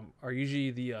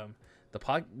usually the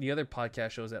other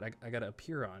podcast shows that I gotta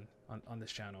appear on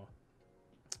this channel.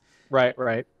 Right,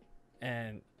 right.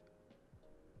 And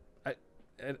I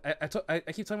I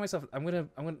keep telling myself I'm gonna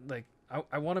like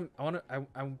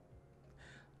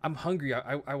I'm hungry.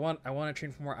 I want to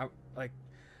train for more.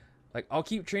 I'll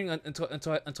keep training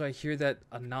until I hear that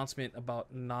announcement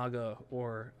about Naga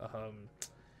or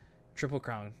Triple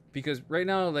Crown, because right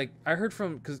now, like, I heard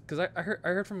from because I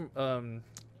heard from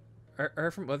I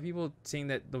heard from other people saying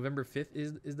that November 5th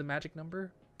is the magic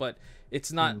number, but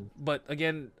it's not. Hmm. But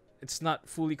again, it's not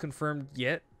fully confirmed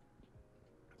yet.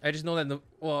 I just know that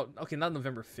well, okay, not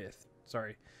November 5th.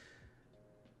 Sorry.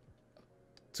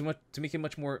 To make it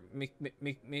much more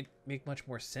make much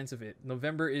more sense of it.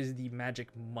 November is the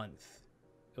magic month.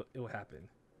 It will happen.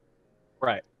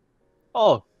 Right.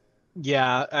 Oh,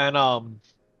 yeah, and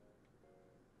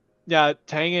yeah,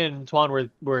 Tang and Tuan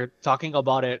were talking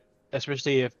about it,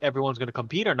 especially if everyone's gonna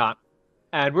compete or not.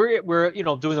 And we're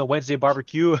doing a Wednesday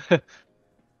barbecue,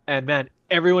 and man,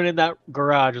 everyone in that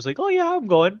garage was like, "Oh yeah, I'm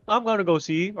going. I'm gonna go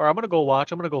see, or I'm gonna go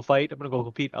watch. I'm gonna go fight. I'm gonna go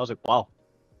compete." I was like, "Wow,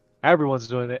 everyone's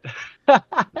doing it."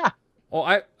 Oh,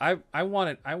 I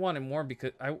wanted more,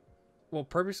 because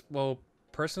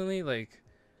personally, like,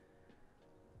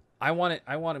 I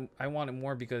wanted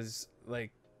more, because,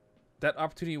 like, that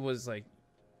opportunity was like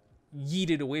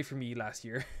yeeted away from me last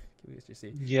year. Can we just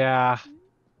say, Yeah,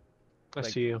 I like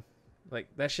see you. like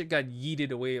that shit got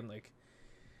yeeted away. I'm like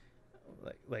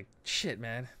shit,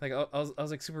 man. Like, I was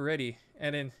like super ready,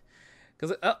 and then,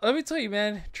 because let me tell you,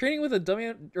 man, training with a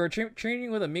dummy, or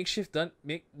training with a makeshift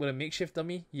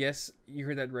dummy. Yes, you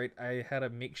heard that right. I had a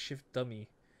makeshift dummy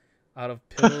out of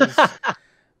pillows,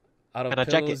 And a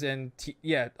jacket. and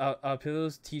yeah,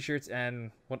 pillows, t-shirts,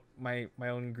 and my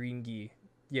own green gi.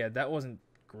 Yeah, that wasn't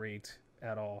great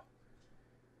at all.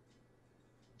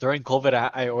 During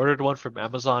COVID, I ordered one from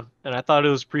Amazon, and I thought it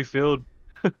was pre-filled.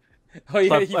 Oh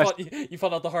So yeah, you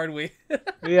found out the hard way.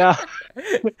 yeah.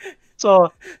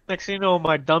 So next thing you know,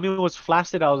 my dummy was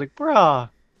flaccid. I was like, bruh,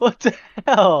 what the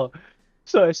hell?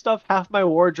 So I stuffed half my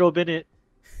wardrobe in it,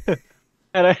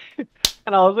 and I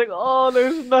was like, oh,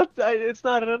 there's not, it's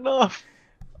not enough.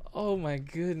 Oh my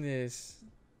goodness.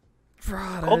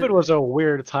 Bruh, COVID was a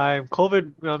weird time.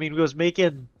 COVID, I mean, we was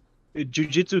making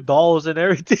jujitsu dolls and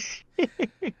everything.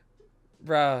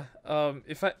 bruh.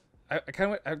 If I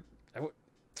kind of,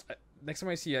 next time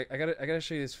I see you, I gotta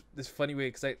show you this funny way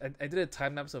because I did a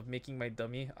time lapse of making my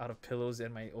dummy out of pillows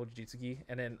and my old jitsugi,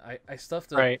 and then I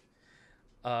stuffed a Right.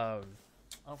 I don't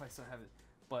know if I still have it,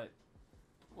 but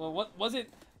well, what was it?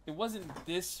 It wasn't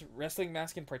this wrestling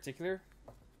mask in particular,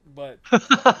 but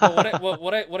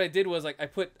what I did was like I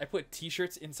put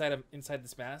t-shirts inside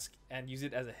this mask and use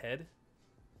it as a head,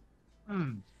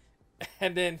 Hmm.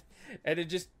 and then and it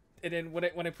just and then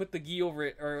when I put the gi over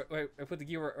it or I put the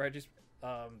gi over it, or I just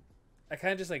I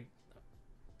kind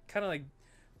of like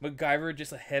MacGyver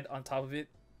just a head on top of it,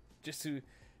 just to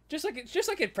just like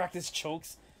it practice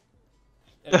chokes,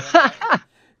 and whatnot.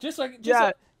 Just like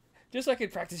Yeah. just like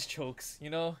it practice chokes, you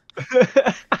know.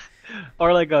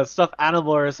 Or like a stuffed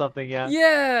animal or something, yeah.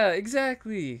 Yeah,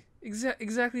 exactly.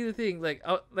 Exactly the thing. Like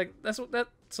that's what that.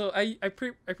 So I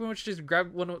pretty much just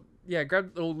grabbed one of yeah I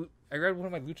grabbed one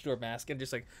of my luchador masks and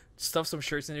just like stuffed some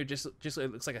shirts in there just so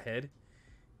it looks like a head.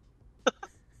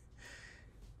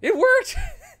 It worked.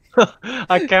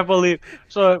 I can't believe.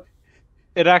 So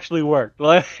it actually worked.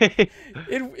 Like,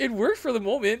 It worked for the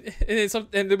moment, and and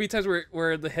there'll be times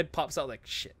where the head pops out like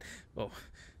shit. Oh,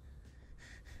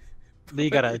 you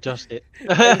gotta adjust it.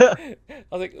 I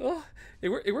was like, oh, it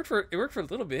worked for a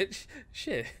little bit.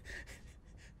 Shit.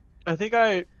 I think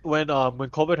I when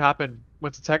COVID happened,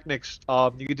 went to Technics,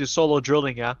 you could do solo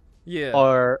drilling, yeah, Yeah.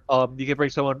 or you could bring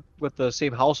someone with the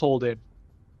same household in.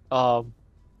 Um,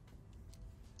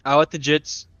 I went to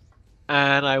Jits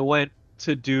and I went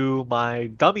to do my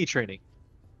dummy training.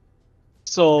 Oh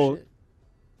So shit.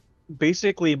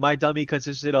 basically, my dummy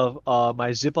consisted of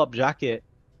my zip up jacket.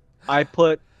 I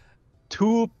put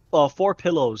four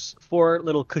pillows, four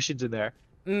little cushions in there,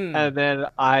 Mm. and then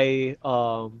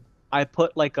I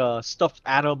put like a stuffed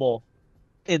animal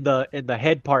in the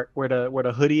head part where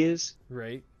the hoodie is.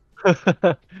 Right.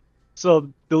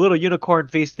 So the little unicorn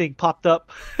face thing popped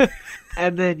up,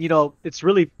 and then it's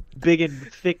really big and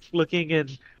thick looking,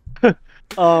 and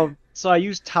so I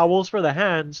used towels for the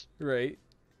hands. Right.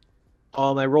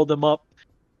 I rolled them up,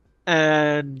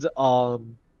 and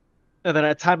and then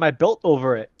I tied my belt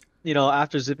over it,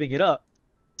 after zipping it up.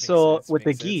 Makes So sense. with the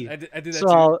Makes sense. gi. I did that too.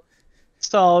 So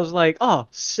so I was like, oh,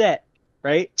 set,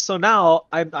 right? So now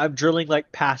I'm drilling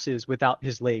like passes without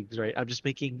his legs, right? I'm just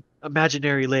making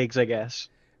imaginary legs, I guess.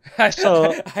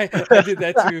 So I did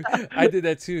that too. I did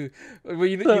that too. Well,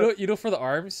 you know for the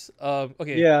arms.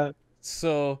 Okay. yeah.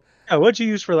 So Yeah, what'd you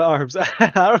use for the arms?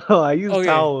 I don't know. I used okay.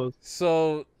 towels.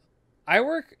 So I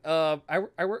work.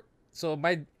 I work. So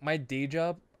my day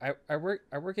job. I work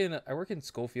in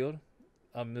Schofield,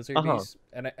 military Uh-huh. base,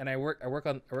 and I work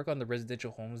on the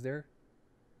residential homes there,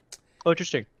 Oh,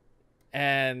 interesting.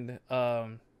 and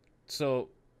so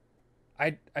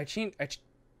I change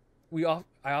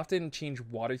I often change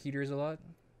water heaters a lot,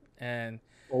 and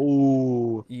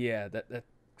Oh. yeah, that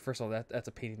first of all that's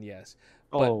a pain in the ass,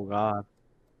 but Oh God.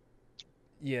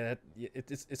 yeah,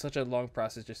 it's such a long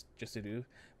process just to do.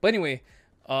 But anyway,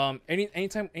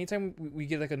 anytime we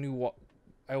get like a new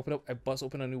I bust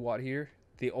open a new water heater,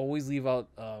 they always leave out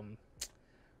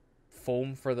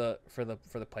foam for the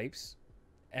pipes,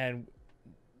 and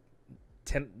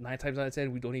 9 times out of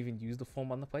 10 we don't even use the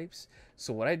foam on the pipes.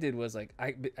 So what I did was like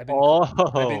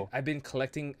Oh. I've been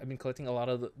collecting a lot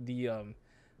of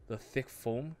the thick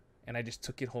foam, and I just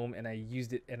took it home and I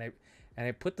used it, and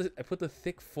I put the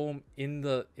thick foam in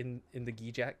the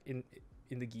gi jack in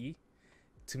the gi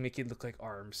to make it look like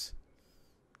arms.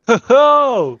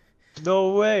 Oh.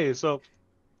 No way. So,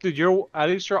 dude, your at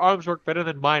least your arms work better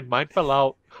than mine. Mine fell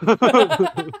out.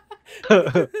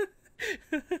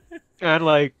 And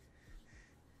like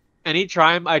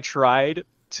anytime I tried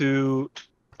to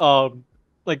um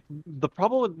like the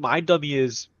problem with my dummy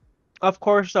is of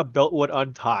course the belt would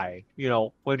untie,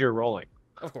 when you're rolling.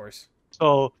 Of course.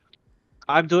 So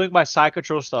I'm doing my side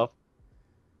control stuff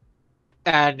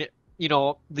and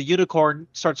the unicorn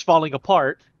starts falling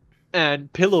apart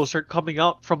and pillows start coming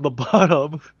out from the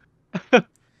bottom.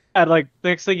 And like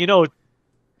next thing you know,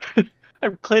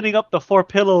 I'm cleaning up the four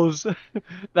pillows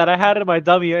that I had in my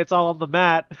dummy. It's all on the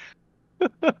mat.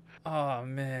 Oh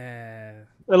man.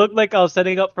 It looked like I was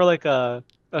setting up for like a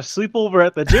sleepover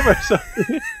at the gym or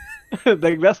something.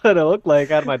 Like that's what it looked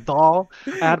like. I had my doll,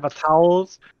 I had my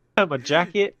towels, I had my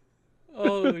jacket.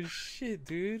 Oh shit,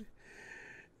 dude.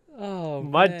 Oh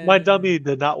My man. dummy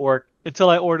did not work until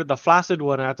I ordered the flaccid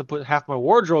one. I had to put half my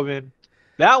wardrobe in.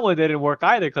 That one didn't work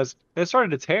either because it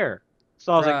started to tear.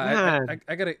 So I was like, Bruh, man,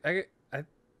 I gotta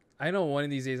I know one of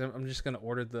these days I'm just gonna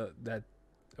order the that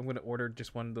order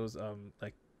just one of those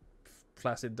like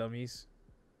flaccid dummies.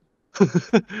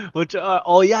 Which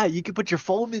oh yeah, you can put your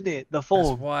foam in it. The That's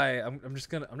foam. why I'm just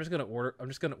gonna order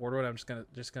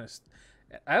it.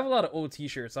 I have a lot of old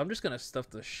T-shirts, so I'm just gonna stuff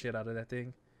the shit out of that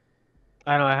thing.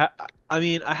 I know. I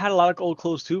mean, I had a lot of old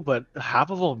clothes too, but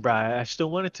half of them, bro, I still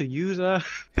wanted to use. So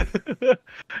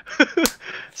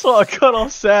I got all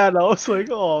sad. I was like,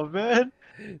 oh man,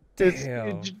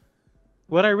 Damn.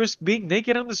 would I risk being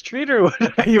naked on the street or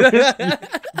would I risk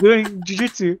doing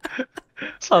jujitsu?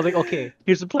 So I was like, okay,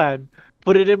 here's the plan.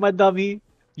 Put it in my dummy,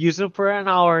 use it for an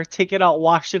hour, take it out,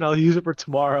 wash it, I'll use it for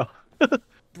tomorrow.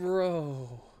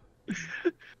 Bro.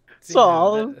 So Damn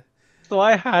I'll, that. so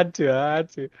I had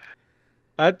to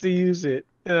use it.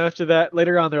 And after that,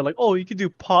 later on, they're like, oh, you can do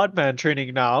Podman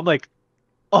training now. I'm like,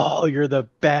 oh, you're the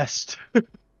best.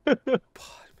 Podman.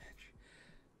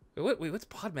 Wait, what's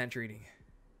Podman trading?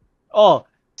 Oh,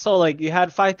 so like you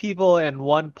had 5 people in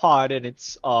one pod, and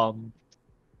it's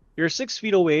you're 6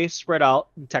 feet away, spread out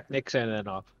in techniques, and then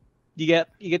you get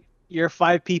your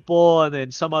 5 people, and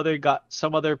then some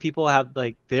other people have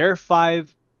like their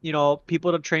five,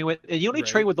 people to train with, and you only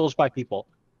train Right. with those 5 people.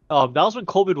 That was when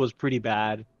COVID was pretty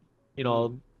bad, you Ooh.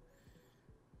 know.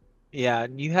 Yeah,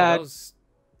 and you Oh, that had was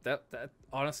that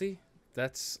honestly,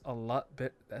 that's a lot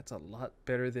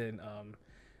better than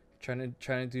trying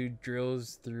to do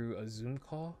drills through a Zoom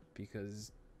call,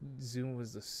 because Zoom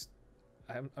was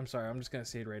I'm sorry, I'm just gonna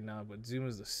say it right now, but Zoom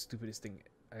is the stupidest thing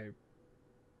I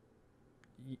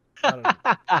don't know.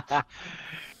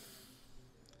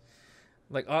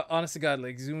 Like honest to God,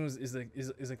 like Zoom is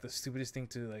like the stupidest thing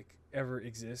to like ever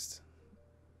exist.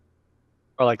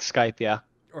 or like Skype, yeah.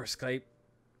 Or Skype.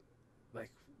 Like,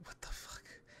 what the fuck?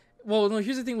 Well, no,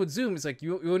 here's the thing with Zoom, it's like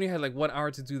you only had like 1 hour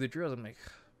to do the drills. I'm like,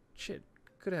 shit,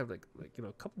 could have like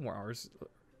a couple more hours.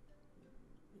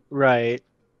 Right.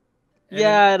 And then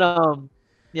Yeah, and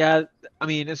yeah, I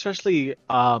mean, especially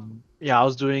yeah, I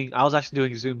was actually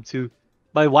doing Zoom too.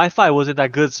 My Wi-Fi wasn't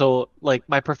that good, so like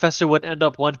my professor would end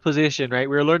up one position, right?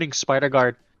 We were learning Spider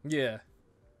Guard, yeah.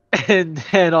 and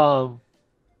then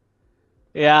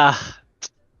yeah,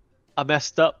 I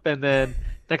messed up, and then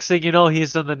next thing you know,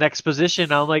 he's in the next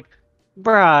position. I'm like,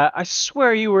 bruh, I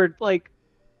swear you were like,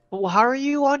 well, how are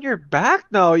you on your back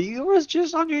now? You was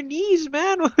just on your knees,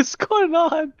 man. What's going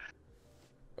on?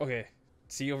 Okay.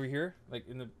 See over here, like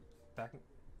in the back.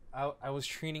 I was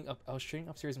training up. I was training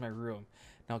upstairs in my room.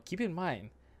 Now keep in mind,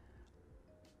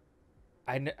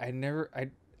 I never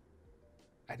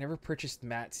purchased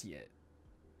mats yet.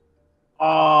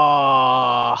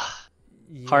 Oh,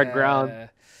 hard ground. Yeah.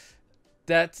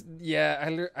 That's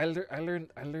yeah. I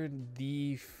learned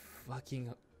the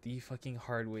fucking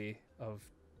hard way of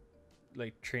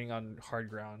like training on hard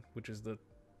ground, which is the.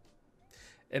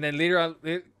 And then later on,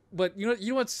 but you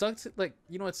know what sucked? Like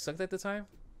you know what sucked at the time?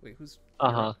 Wait, who's?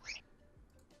 Uh-huh.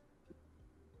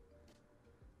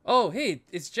 Oh, hey,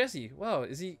 it's Jesse. Wow,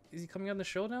 is he coming on the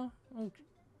show now?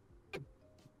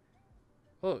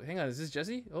 Oh, hang on, is this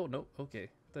Jesse? Oh no, okay.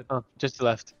 Oh, just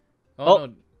left. Oh Oh,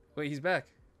 no, wait, he's back.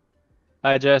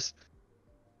 hi, Jess.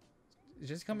 Is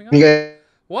Jesse coming You on? guys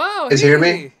Wow, hear me?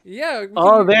 hey, yeah, we can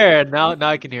Oh, hear. there. Now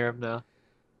I can hear him now.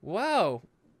 Wow,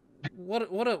 what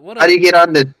How do a. you get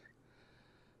on the?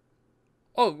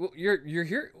 Oh, well, you're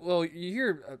here. Well,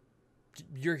 you're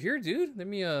here, dude. Let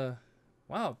me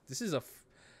Wow, this is a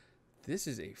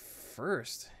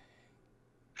first.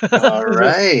 All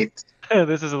right.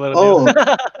 This is a little Oh, new.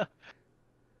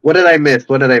 what did I miss?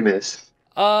 What did I miss?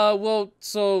 Well,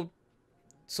 so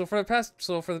for the past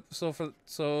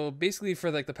so basically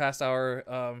for like the past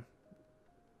hour,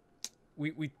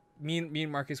 we me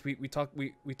and Marcus we talked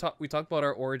about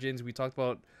our origins. We talked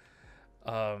about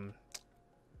our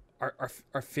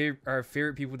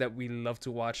favorite people that we love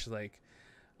to watch, like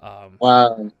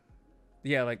Wow.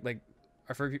 yeah, like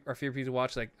our favorite people to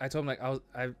watch. Like I told him, like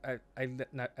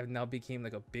I've now became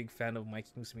like a big fan of Mike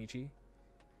Musumeci,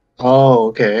 Oh,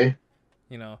 okay.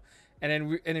 you know.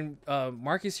 And then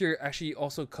Marcus here actually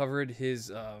also covered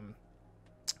his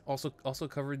also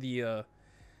covered the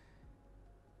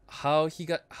how he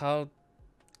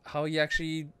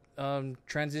actually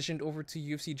transitioned over to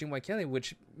UFC Jim White Kelly,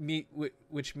 which made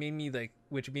me like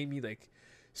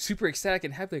super ecstatic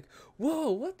and happy, like,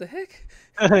 whoa, what the heck.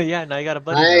 Yeah, now you got a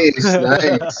buddy Nice,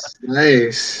 now.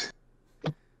 nice.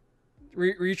 Were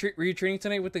you training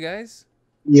tonight with the guys?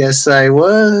 Yes, I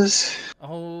was.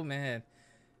 Oh man,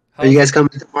 Are you how's guys coming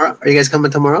tomorrow? Are you guys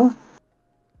coming tomorrow?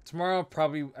 tomorrow? I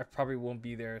probably won't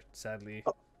be there, sadly.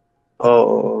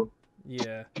 Oh,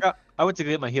 Yeah. Yeah, I went to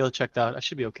get my heel checked out. I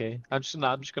should be okay. I'm just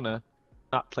gonna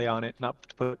not play on it, not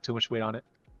put too much weight on it.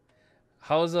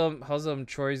 how's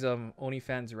Troy's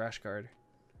OnlyFans rash guard?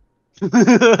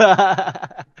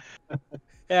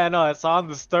 Yeah, no, I saw on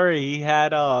the story he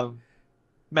had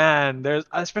man, there's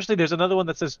another one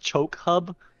that says choke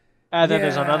hub, and then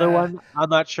there's another Yeah, one I'm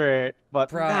not sure,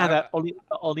 but man, bruh, that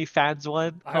only fans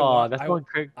one. I Oh, want that's one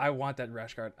Craig. I want that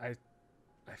rash guard. I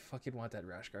fucking want that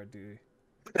rash guard, dude.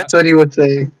 That's what he would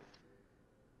say.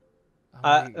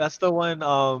 I'm like, That's the one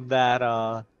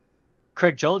that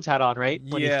Craig Jones had on, right?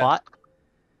 When he yeah. fought.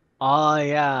 Oh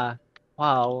yeah.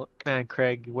 Wow, man,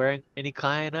 Craig, you wearing any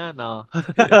kind of no?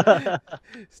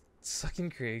 Sucking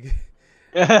Craig.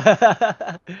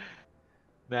 Nah,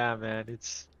 man,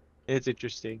 it's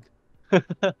interesting.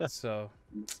 So,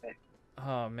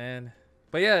 oh man,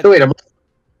 but yeah. So wait, am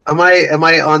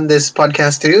I on this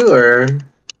podcast too, or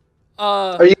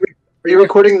Uh, are you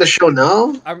recording the show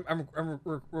now?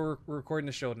 we're recording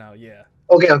the show now. Yeah.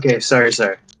 Okay, sorry.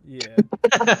 Yeah.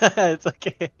 It's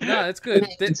okay. No, it's good.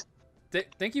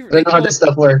 Thank you. I don't know how this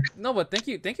stuff works. No, but thank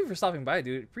you for stopping by,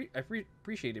 dude. I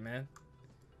appreciate it, man.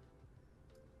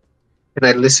 Can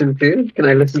I listen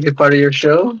to part of your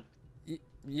show?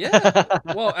 Yeah.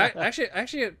 Well, I actually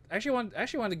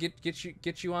want to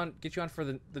get you on for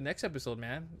the next episode,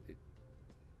 man.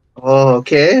 Oh,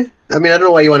 okay. I mean, I don't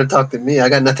know why you want to talk to me. I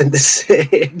got nothing to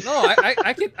say. No,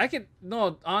 I could.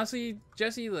 No, honestly,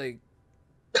 Jesse, like.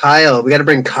 Kyle, we got to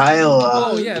bring Kyle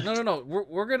Oh on. yeah, no.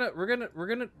 We're gonna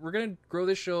grow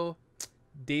this show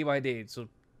day by day. So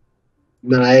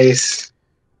Nice.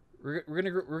 we're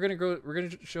gonna grow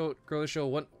the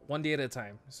show one day at a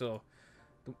time. So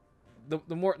the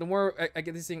more I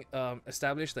get this thing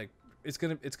established, like it's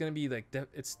gonna be like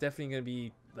it's definitely gonna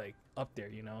be like up there,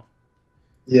 you know.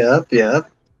 Yep.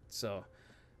 So,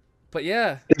 but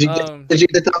yeah, Did you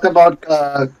get to talk about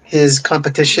his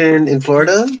competition in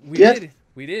Florida? we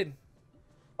did.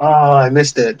 Oh, I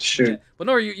missed it. Shoot. Yeah. But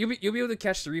no, you'll be able to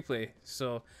catch the replay.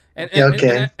 So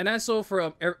Okay. and also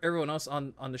for everyone else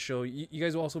on the show, you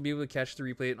guys will also be able to catch the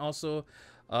replay, and also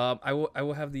I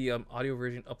will have the audio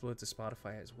version uploaded to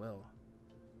Spotify as well.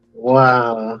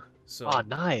 Wow. So Oh,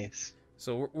 nice.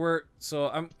 so we're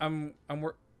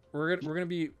gonna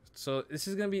be, so this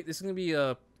is gonna be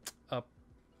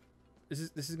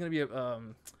a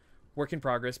work in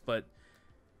progress, but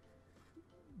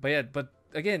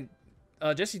again,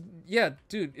 Jesse, yeah,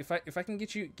 dude, if I can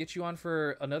get you on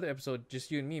for another episode,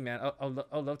 just you and me, man,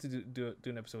 I'll love to do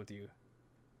an episode with you.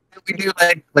 Do we do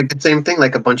like the same thing,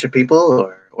 like a bunch of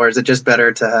people, or is it just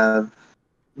better to have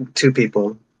two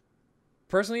people?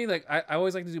 Personally, like I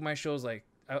always like to do my shows like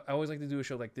I always like to do a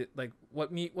show like like what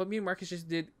me and Marcus just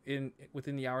did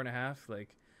within the hour and a half, like.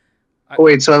 Oh,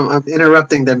 wait, so I'm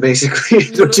interrupting them basically.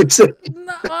 Is what you said.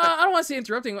 No, I don't want to say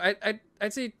interrupting. I'd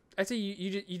say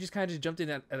you just kind of just jumped in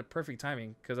at a perfect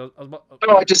timing, because I was about.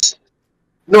 No, I just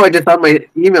thought my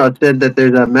email said that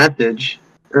there's a message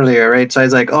earlier, right? So I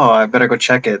was like, oh, I better go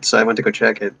check it. So I went to go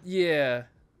check it. Yeah,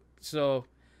 so,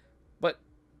 but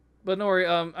no worry.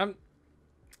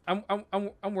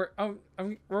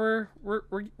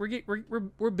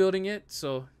 We're building it.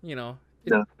 So you know.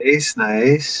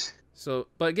 Nice. So,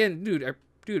 but again,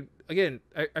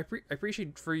 I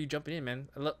appreciate for you jumping in, man.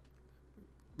 I love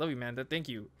you, man. Thank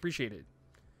you. Appreciate it.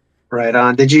 Right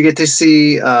on. Did you get to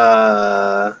see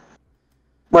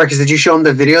Marcus, did you show him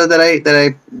the video that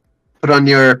I put on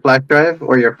your flash drive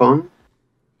or your phone?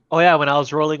 Oh yeah, when I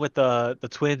was rolling with the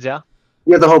twins, yeah.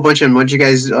 You have the whole bunch of them. Would you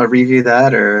guys review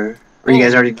that, or you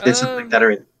guys already did something like that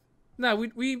already? No,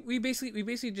 we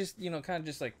basically just, you know, kind of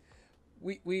just like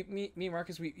me and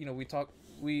Marcus, we talked,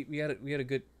 we had a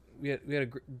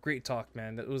great talk,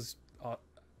 man. That was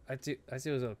I'd say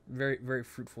it was a very, very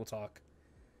fruitful talk.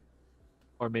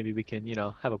 Or maybe we can,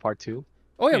 have a part 2.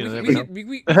 Oh yeah,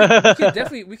 we could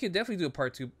definitely do a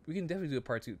part 2. We can definitely do a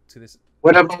part 2 to this.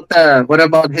 What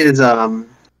about his his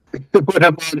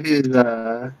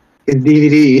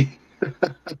DVD?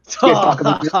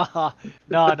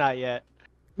 No, not yet.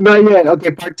 Not yet.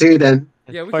 Okay, part 2 then.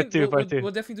 Yeah, Part two.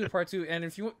 We'll definitely do part 2. And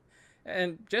if you want,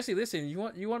 and Jesse, listen, you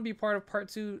want to be part of part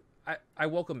 2, I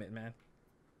welcome it, man.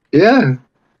 Yeah.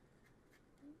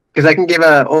 Because I can give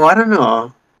a. I don't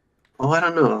know.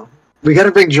 We got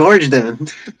to bring George then.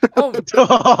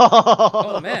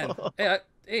 Oh man. Hey,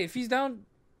 if he's down,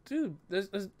 dude,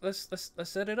 let's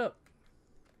set it up.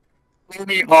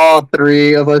 Maybe all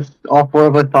 4 of us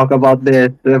talk about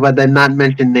this, but then not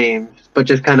mention names, but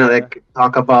just kind of like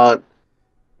talk about,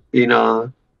 just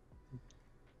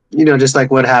like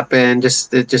what happened,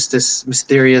 just this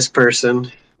mysterious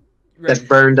person that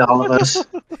burned all of us.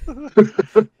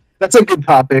 That's a good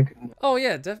topic. Oh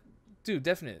yeah, dude,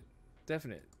 definite.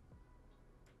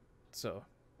 So,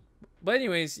 but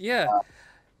anyways, yeah.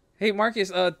 Hey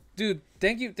Marcus, dude,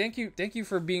 thank you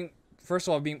for being first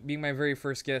of all being my very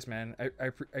first guest, man.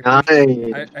 Hi.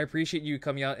 I appreciate you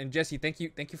coming out, and Jesse, thank you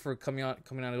for coming out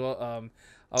as well.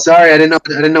 Uh, Sorry, I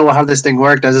didn't know how this thing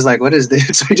worked. I was just like, what is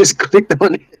this? So I just clicked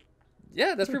on it.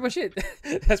 yeah, that's pretty much it.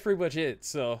 That's pretty much it.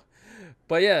 So,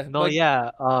 but yeah, No, but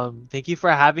yeah. Thank you for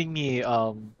having me.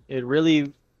 It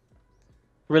really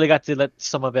got to let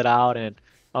some of it out, and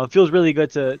feels really good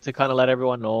to kind of let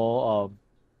everyone know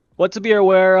what to be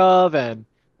aware of and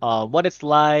what it's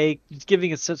like. Just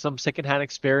giving us some secondhand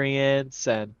experience,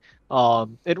 and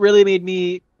it really made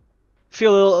me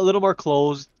feel a little more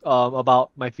closed about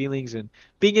my feelings and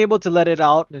being able to let it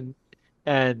out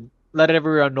and let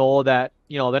everyone know that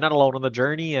they're not alone on the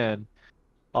journey. And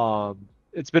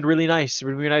it's been really nice. It's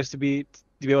been really nice to be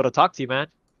able to talk to you, man.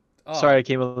 oh Sorry I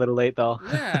came a little late though.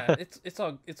 nah, it's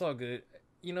all good.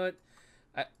 You know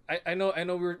what? I know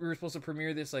we were supposed to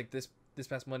premiere this like this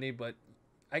past Monday, but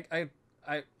I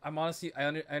I I'm honestly I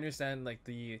understand like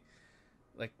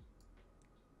like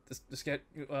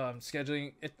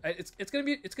scheduling. It's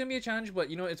gonna be a challenge, but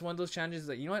you know it's one of those challenges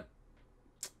that you know what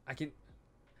I can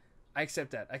I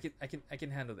accept that. I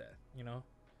can handle that. You know.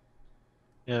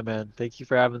 Yeah, man. Thank you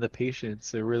for having the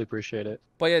patience. I really appreciate it.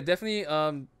 But yeah, definitely.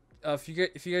 If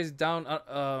you guys down,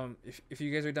 if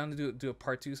you guys are down to do a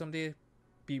part two someday,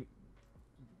 be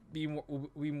be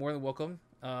more than welcome.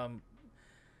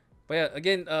 But yeah,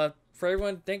 again, for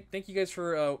everyone, thank you guys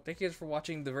for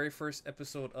watching the very first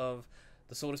episode of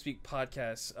the So to Speak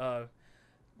podcast.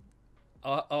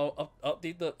 I'll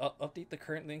update the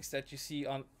current links that you see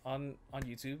on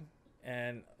YouTube,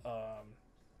 and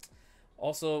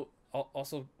also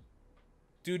also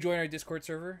do join our Discord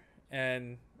server.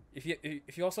 And if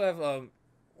you also have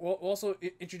we'll also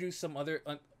introduce some other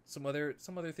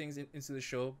things into the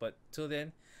show. But till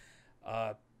then,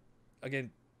 uh,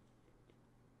 again,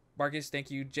 Marcus, thank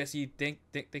you. Jesse, thank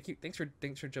you. Thanks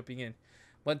for jumping in.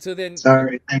 But until then,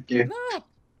 Sorry, thank you. no,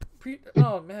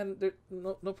 oh man,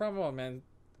 no problem at all, man.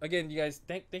 Again, you guys,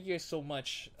 thank you guys so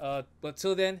much. But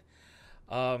till then,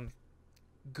 um,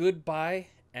 goodbye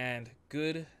and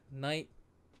good night,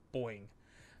 boing.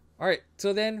 All right,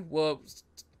 till then, well,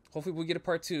 hopefully we'll get a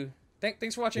part two.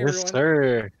 Thanks for watching, Yes, everyone.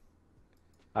 sir.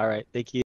 All right. Thank you.